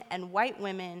women and white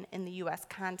women in the U.S.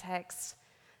 context.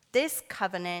 This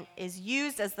covenant is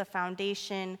used as the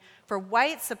foundation for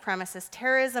white supremacist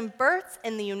terrorism birthed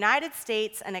in the United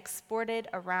States and exported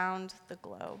around the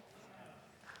globe.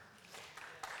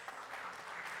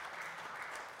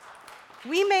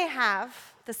 We may have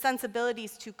the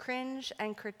sensibilities to cringe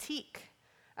and critique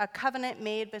a covenant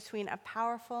made between a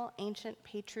powerful ancient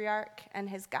patriarch and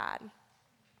his God.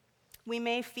 We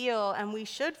may feel, and we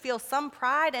should feel, some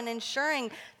pride in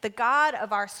ensuring the God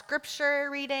of our scripture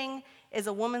reading is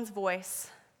a woman's voice.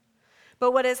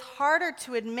 But what is harder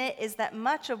to admit is that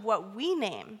much of what we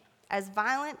name as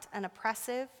violent and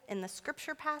oppressive in the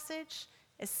scripture passage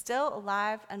is still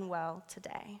alive and well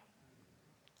today.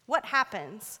 What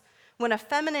happens when a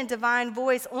feminine divine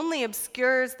voice only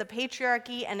obscures the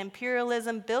patriarchy and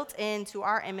imperialism built into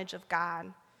our image of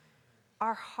God?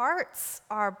 Our hearts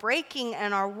are breaking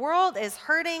and our world is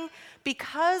hurting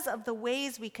because of the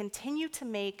ways we continue to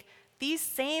make these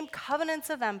same covenants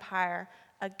of empire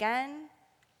again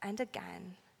and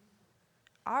again.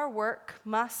 Our work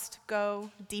must go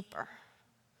deeper.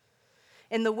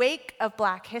 In the wake of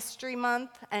Black History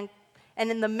Month and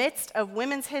in the midst of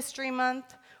Women's History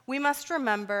Month, we must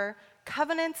remember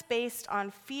covenants based on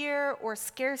fear or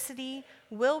scarcity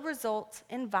will result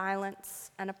in violence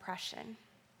and oppression.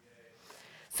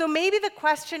 So maybe the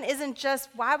question isn't just,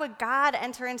 why would God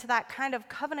enter into that kind of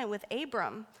covenant with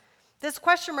Abram? This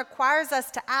question requires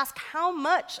us to ask how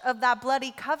much of that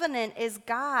bloody covenant is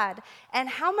God and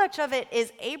how much of it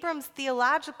is Abram's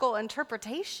theological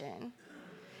interpretation.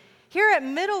 Here at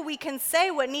Middle, we can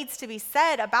say what needs to be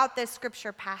said about this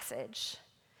scripture passage.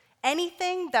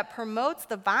 Anything that promotes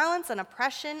the violence and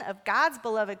oppression of God's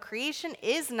beloved creation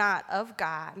is not of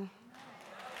God.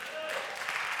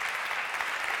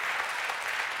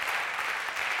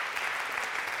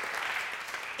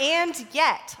 And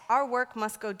yet, our work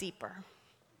must go deeper.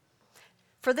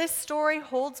 For this story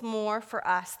holds more for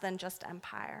us than just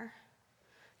empire.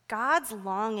 God's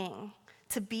longing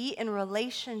to be in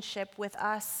relationship with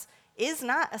us is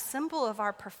not a symbol of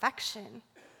our perfection.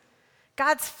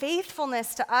 God's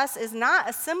faithfulness to us is not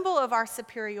a symbol of our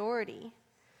superiority.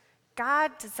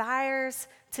 God desires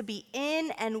to be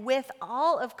in and with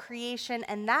all of creation,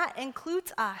 and that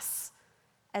includes us,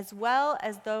 as well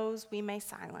as those we may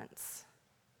silence.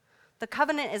 The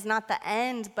covenant is not the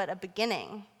end, but a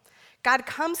beginning. God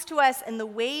comes to us in the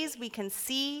ways we can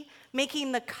see,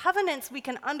 making the covenants we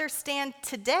can understand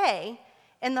today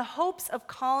in the hopes of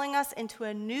calling us into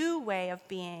a new way of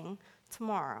being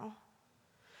tomorrow.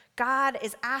 God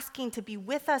is asking to be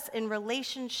with us in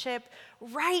relationship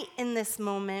right in this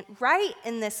moment, right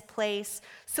in this place,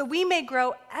 so we may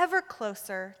grow ever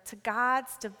closer to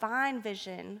God's divine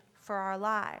vision for our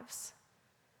lives.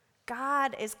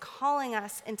 God is calling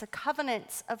us into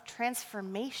covenants of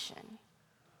transformation.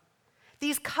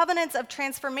 These covenants of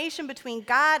transformation between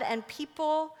God and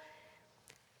people,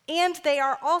 and they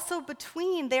are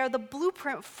the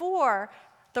blueprint for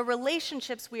the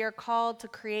relationships we are called to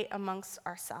create amongst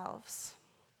ourselves.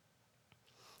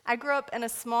 I grew up in a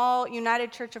small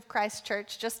United Church of Christ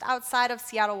church just outside of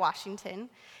Seattle, Washington,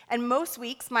 and most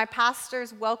weeks my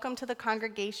pastor's welcome to the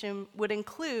congregation would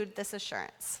include this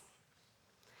assurance: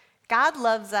 God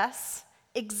loves us,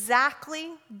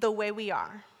 exactly the way we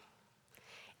are.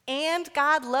 And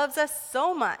God loves us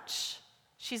so much,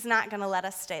 she's not going to let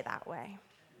us stay that way.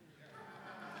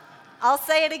 I'll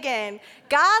say it again.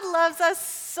 God loves us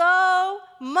so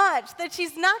much that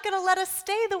she's not going to let us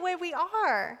stay the way we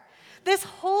are. This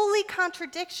holy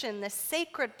contradiction, this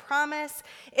sacred promise,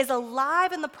 is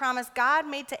alive in the promise God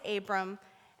made to Abram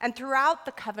and throughout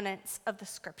the covenants of the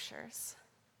scriptures.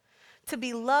 To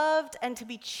be loved and to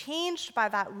be changed by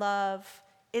that love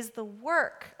is the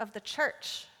work of the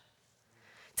church.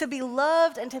 To be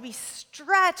loved and to be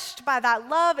stretched by that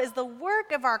love is the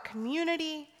work of our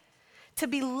community. To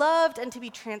be loved and to be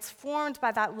transformed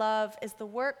by that love is the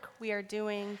work we are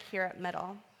doing here at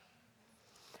Middle.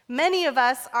 Many of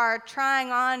us are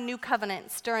trying on new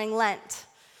covenants during Lent,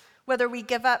 whether we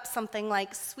give up something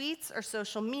like sweets or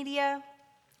social media,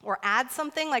 or add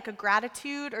something like a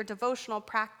gratitude or devotional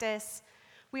practice.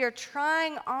 We are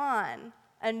trying on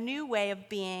a new way of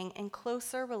being in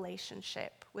closer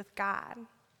relationship with God.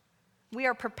 We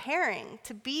are preparing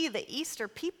to be the Easter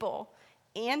people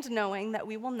and knowing that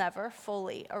we will never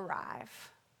fully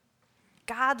arrive.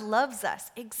 God loves us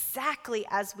exactly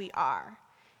as we are,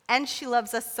 and she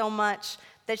loves us so much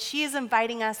that she is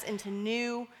inviting us into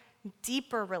new,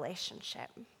 deeper relationship.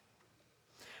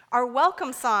 Our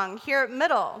welcome song here at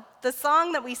Middle, the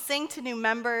song that we sing to new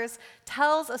members,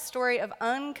 tells a story of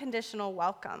unconditional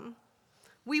welcome.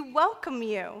 We welcome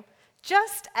you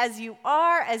just as you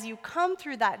are. As you come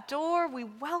through that door, we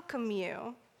welcome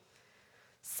you.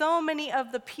 So many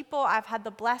of the people I've had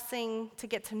the blessing to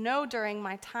get to know during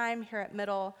my time here at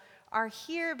Middle are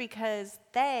here because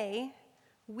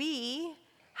we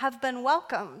have been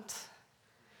welcomed.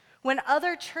 When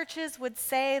other churches would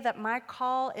say that my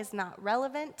call is not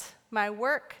relevant, my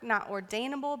work not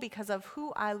ordainable because of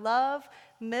who I love,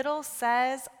 Middle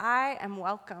says I am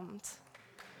welcomed.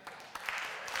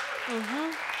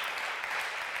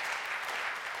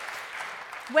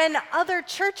 When other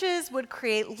churches would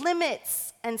create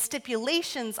limits and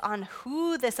stipulations on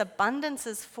who this abundance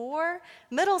is for,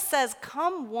 Middle says,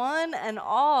 come one and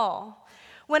all.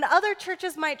 When other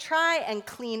churches might try and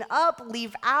clean up,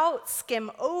 leave out, skim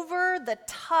over the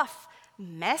tough,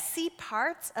 messy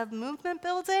parts of movement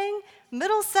building,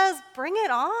 Middle says, bring it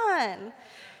on.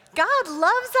 God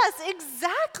loves us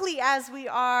exactly as we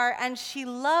are, and she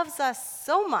loves us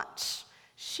so much.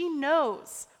 She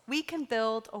knows we can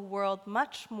build a world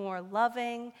much more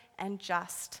loving and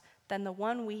just than the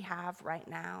one we have right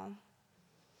now.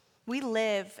 We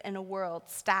live in a world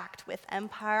stacked with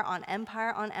empire on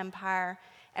empire on empire,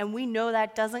 and we know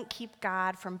that doesn't keep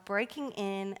God from breaking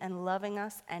in and loving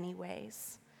us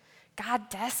anyways. God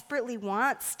desperately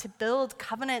wants to build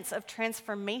covenants of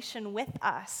transformation with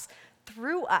us,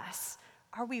 through us.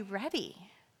 Are we ready?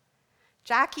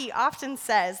 Jackie often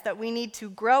says that we need to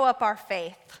grow up our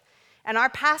faith. And our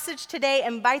passage today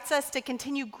invites us to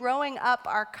continue growing up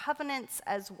our covenants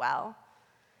as well.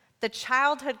 The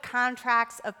childhood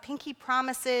contracts of pinky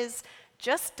promises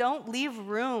just don't leave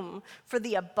room for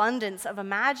the abundance of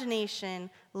imagination,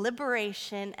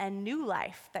 liberation, and new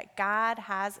life that God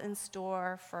has in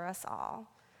store for us all.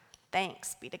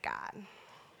 Thanks be to God.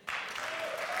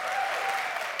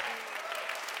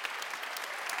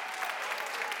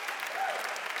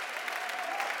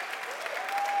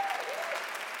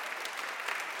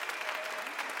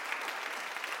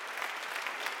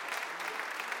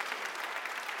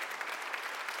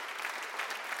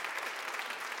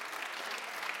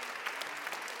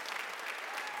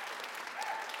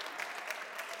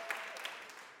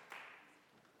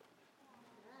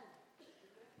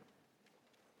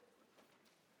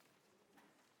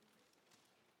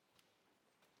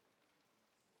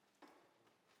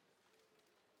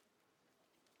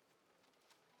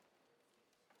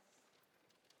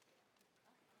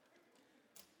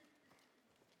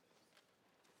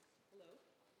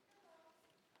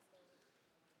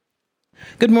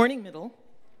 Good morning, Middle.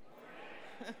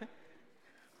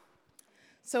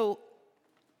 So,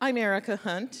 I'm Erica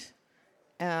Hunt.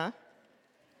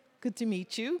 Good to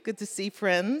meet you. Good to see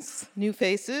friends, new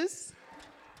faces.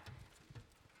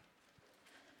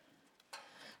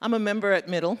 I'm a member at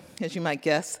Middle, as you might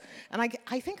guess, and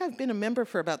I think I've been a member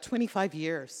for about 25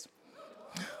 years.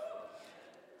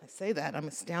 I say that, I'm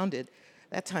astounded.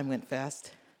 That time went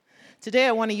fast. Today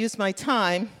I want to use my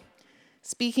time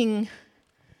speaking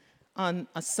on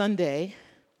a Sunday,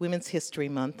 Women's History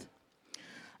Month,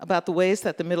 about the ways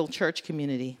that the Middle Church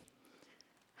community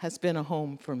has been a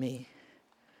home for me,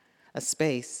 a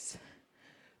space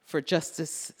for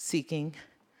justice seeking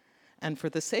and for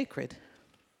the sacred.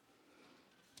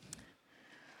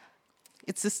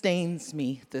 It sustains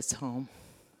me, this home.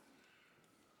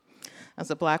 as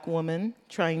a black woman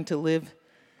trying to live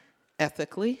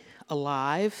ethically,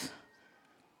 alive,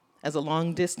 as a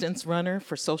long-distance runner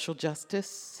for social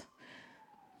justice,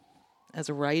 as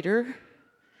a writer,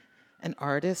 an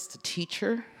artist, a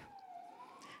teacher?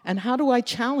 And how do I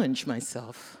challenge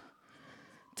myself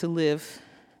to live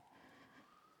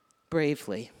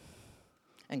bravely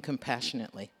and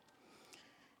compassionately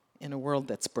in a world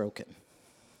that's broken?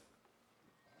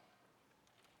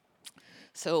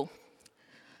 So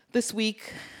this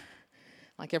week,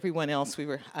 like everyone else,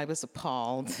 I was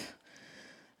appalled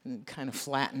and kind of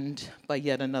flattened by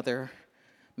yet another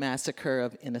massacre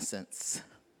of innocents.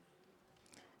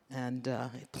 And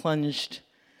it plunged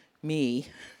me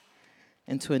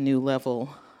into a new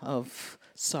level of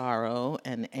sorrow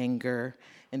and anger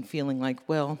and feeling like,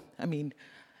 well, I mean,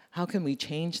 how can we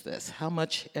change this? How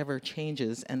much ever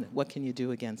changes, and what can you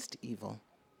do against evil?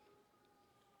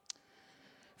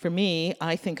 For me,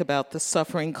 I think about the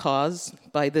suffering caused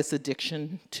by this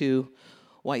addiction to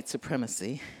white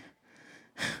supremacy.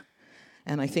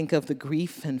 And I think of the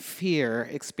grief and fear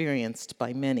experienced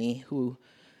by many who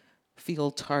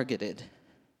feel targeted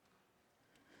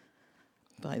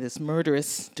by this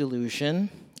murderous delusion.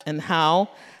 And how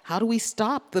do we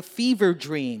stop the fever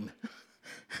dream,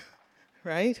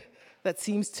 right? That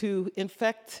seems to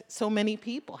infect so many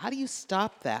people. How do you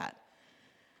stop that?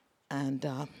 And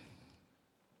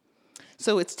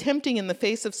so it's tempting in the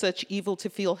face of such evil to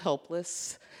feel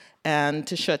helpless and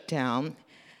to shut down,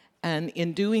 and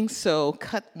in doing so,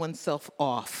 cut oneself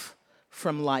off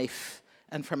from life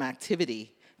and from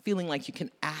activity, feeling like you can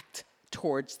act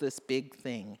towards this big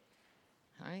thing,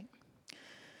 all right?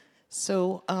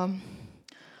 So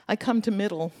I come to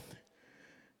Middle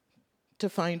to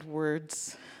find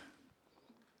words,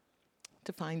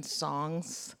 to find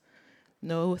songs.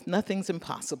 No, nothing's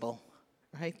impossible,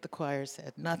 right? The choir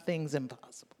said, nothing's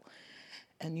impossible.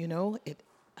 And you know, it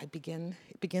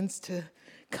begins to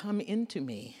come into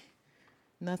me.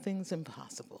 Nothing's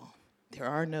impossible. There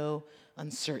are no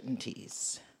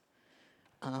uncertainties.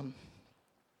 I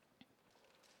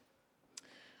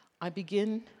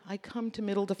come to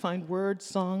Middle to find words,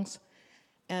 songs,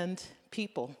 and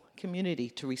people,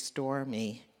 community to restore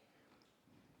me.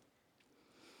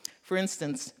 For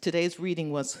instance, today's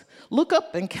reading was, "Look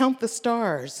up and count the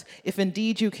stars. If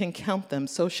indeed you can count them,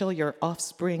 so shall your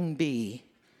offspring be."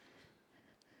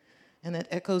 And that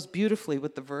echoes beautifully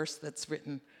with the verse that's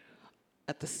written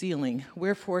at the ceiling.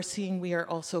 "Wherefore, seeing we are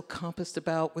also compassed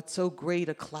about with so great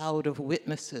a cloud of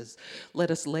witnesses,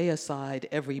 let us lay aside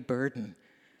every burden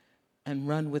and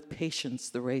run with patience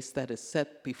the race that is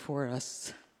set before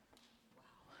us."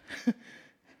 Wow.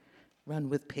 Run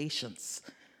with patience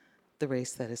the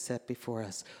race that is set before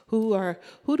us. Who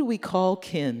do we call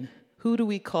kin? Who do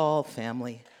we call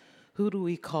family? Who do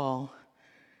we call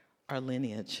our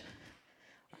lineage?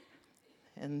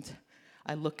 And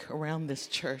I look around this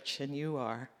church, and you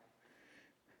are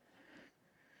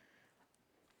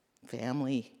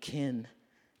family, kin,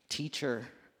 teacher,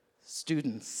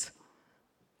 students,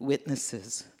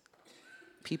 witnesses,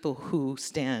 people who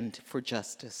stand for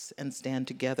justice and stand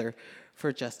together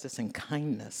for justice and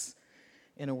kindness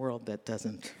in a world that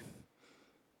doesn't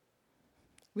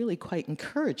really quite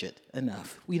encourage it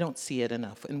enough. We don't see it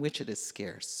enough, in which it is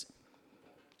scarce.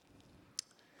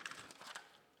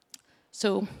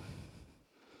 So,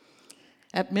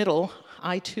 at Middle,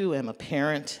 I too am a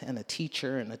parent and a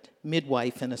teacher and a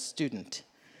midwife and a student.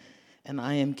 And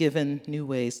I am given new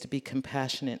ways to be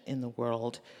compassionate in the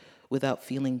world without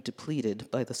feeling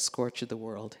depleted by the scorch of the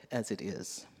world as it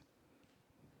is.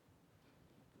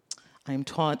 I am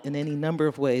taught in any number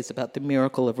of ways about the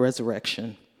miracle of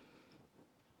resurrection,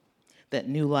 that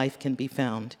new life can be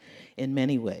found in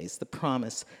many ways, the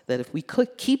promise that if we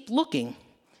could keep looking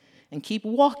and keep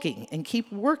walking and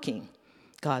keep working,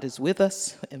 God is with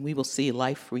us, and we will see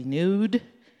life renewed,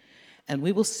 and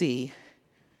we will see,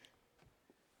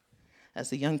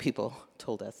 as the young people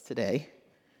told us today,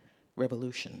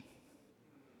 revolution.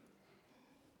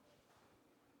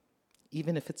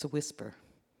 Even if it's a whisper,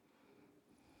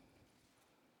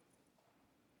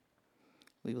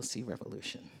 we will see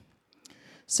revolution.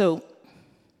 So,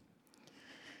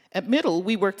 at Middle,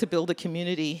 we work to build a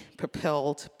community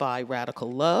propelled by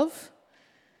radical love,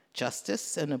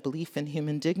 justice, and a belief in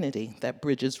human dignity that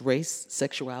bridges race,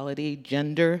 sexuality,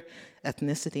 gender,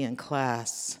 ethnicity, and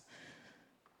class.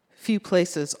 Few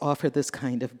places offer this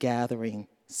kind of gathering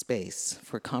space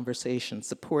for conversation,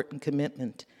 support, and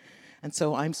commitment. And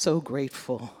so I'm so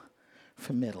grateful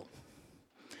for Middle.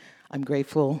 I'm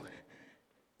grateful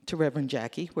to Reverend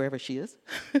Jackie, wherever she is.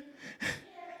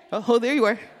 Oh, there you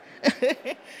are.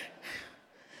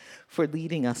 For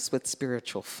leading us with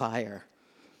spiritual fire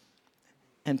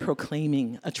and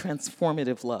proclaiming a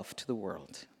transformative love to the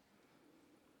world.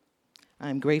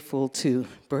 I'm grateful to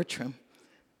Bertram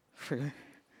for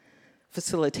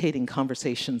facilitating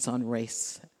conversations on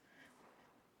race,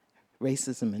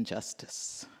 racism, and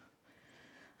justice.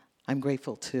 I'm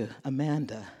grateful to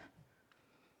Amanda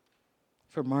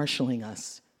for marshaling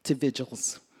us to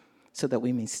vigils so that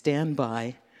we may stand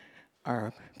by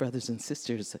our brothers and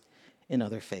sisters in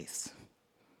other faiths.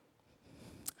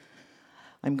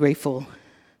 I'm grateful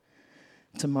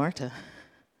to Marta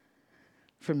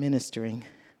for ministering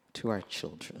to our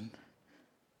children.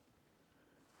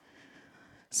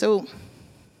 So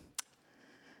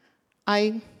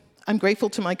I'm grateful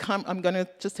to I'm going to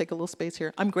just take a little space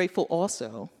here. I'm grateful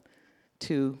also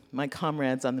to my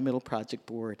comrades on the Middle Project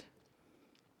Board,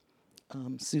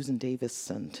 Susan Davis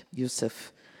and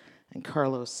Yusuf and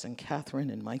Carlos and Catherine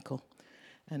and Michael.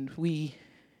 And we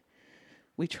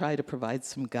try to provide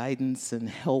some guidance and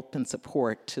help and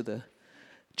support to the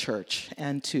church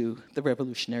and to the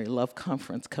Revolutionary Love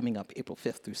Conference coming up April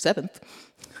 5th through 7th.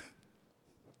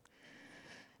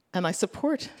 And I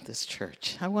support this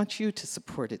church. I want you to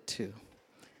support it too.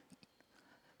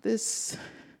 This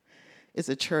is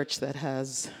a church that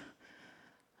has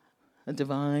a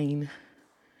divine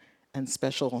and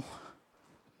special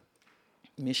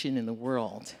mission in the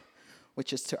world,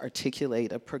 which is to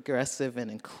articulate a progressive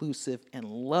and inclusive and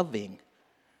loving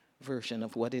version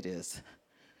of what it is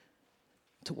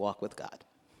to walk with God.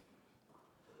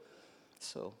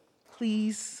 So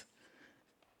please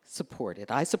support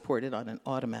it. I support it on an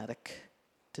automatic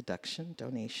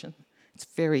donation. It's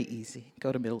very easy.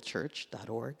 Go to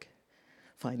middlechurch.org,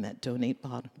 find that donate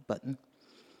button.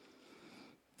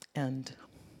 And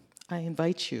I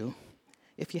invite you,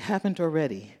 if you haven't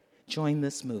already, join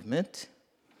this movement.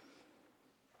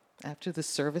 After the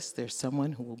service, there's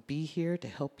someone who will be here to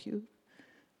help you,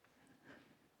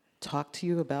 talk to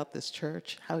you about this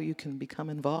church, how you can become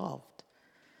involved,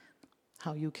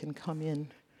 how you can come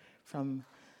in from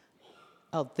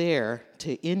out there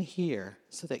to in here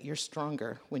so that you're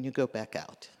stronger when you go back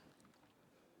out.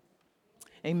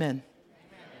 Amen.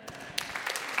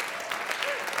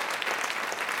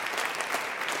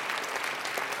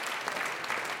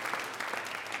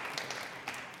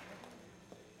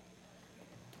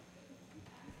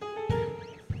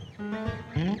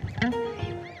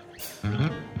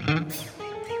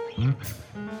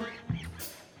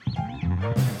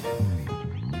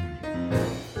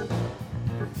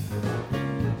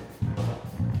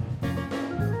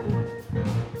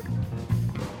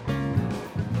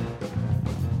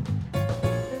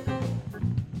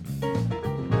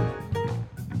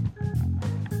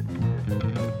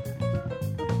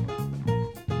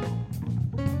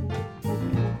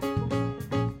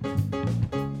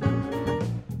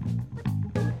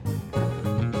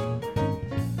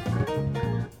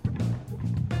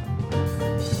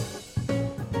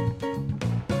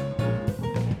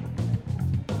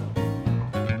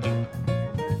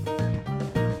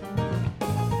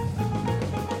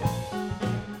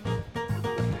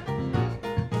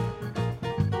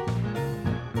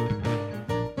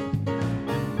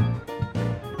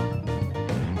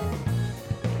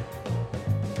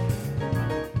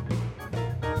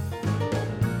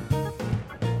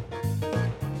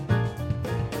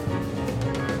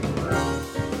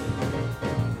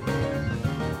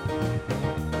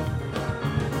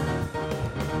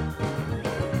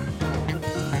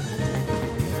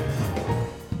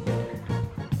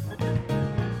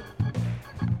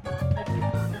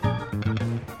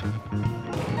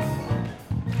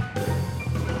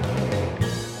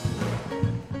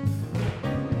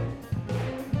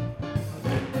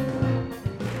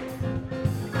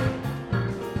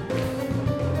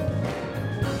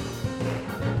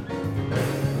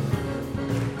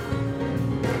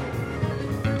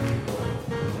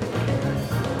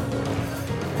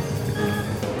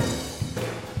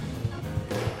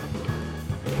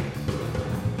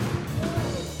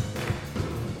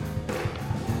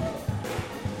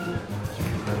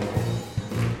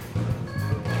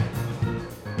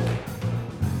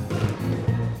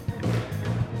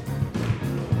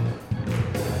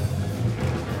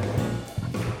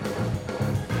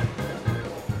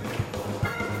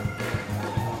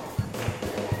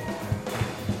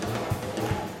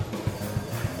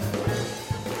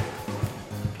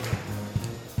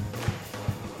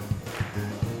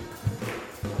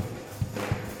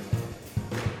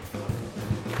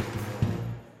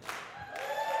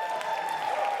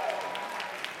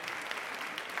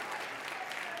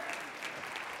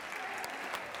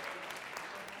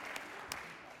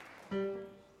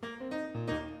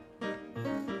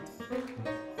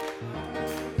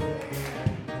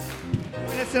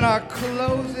 in our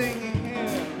closing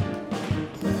hymn.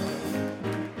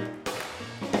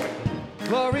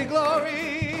 Glory,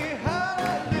 glory,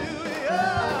 hallelujah,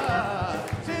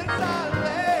 since I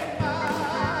laid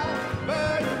my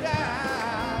burden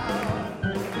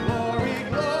down. Glory,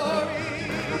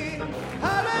 glory,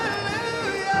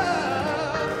 hallelujah,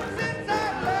 since I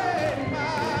laid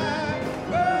my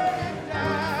burden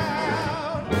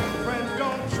down. Friends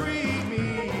don't treat me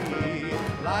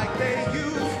like they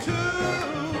used to,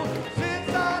 since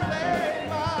I laid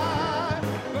my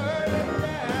burden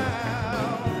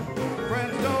down.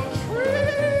 Friends don't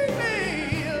treat me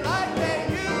like they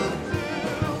used to,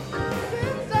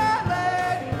 since I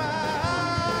laid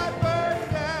my burden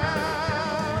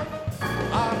down.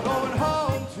 I'm going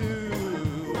home to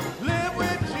live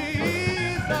with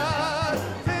Jesus,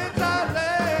 since I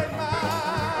laid my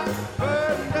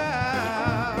burden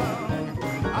down.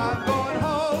 I'm going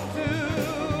home to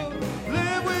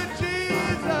live with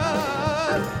Jesus,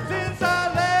 since I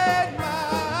laid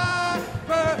my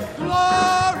burden.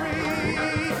 Glory,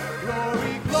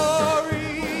 glory,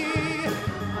 glory.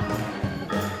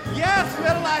 Yes,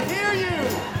 Middle, I hear you.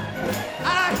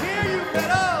 I hear you,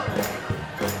 Middle.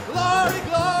 Glory,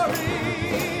 glory.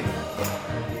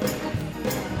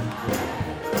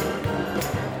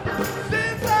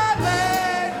 Since I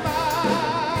laid my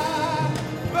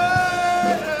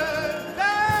burden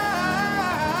down.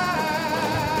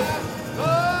 Oh.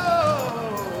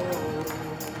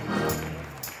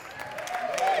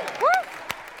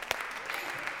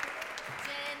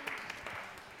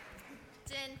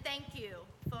 Jen, thank you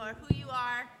for who you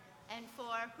are and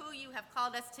for who you have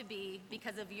called us to be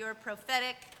because of your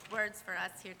prophetic words for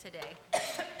us here today.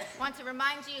 Want to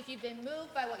remind you, if you've been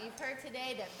moved by what you've heard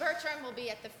today, that Bertram will be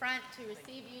at the front to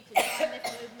receive you to join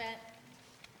this movement.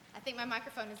 I think my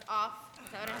microphone is off.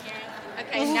 Is that what I'm hearing?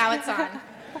 Okay, now it's on.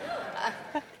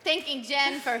 Thanking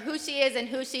Jen for who she is and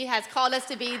who she has called us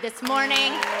to be this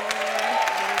morning.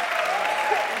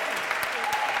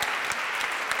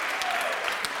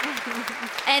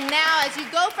 And now, as you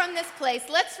go from this place,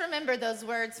 let's remember those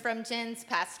words from Jen's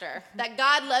pastor, that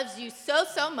God loves you so,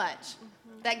 so much,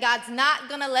 that God's not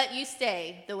going to let you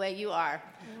stay the way you are.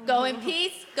 Go in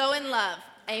peace, go in love.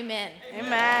 Amen.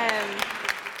 Amen.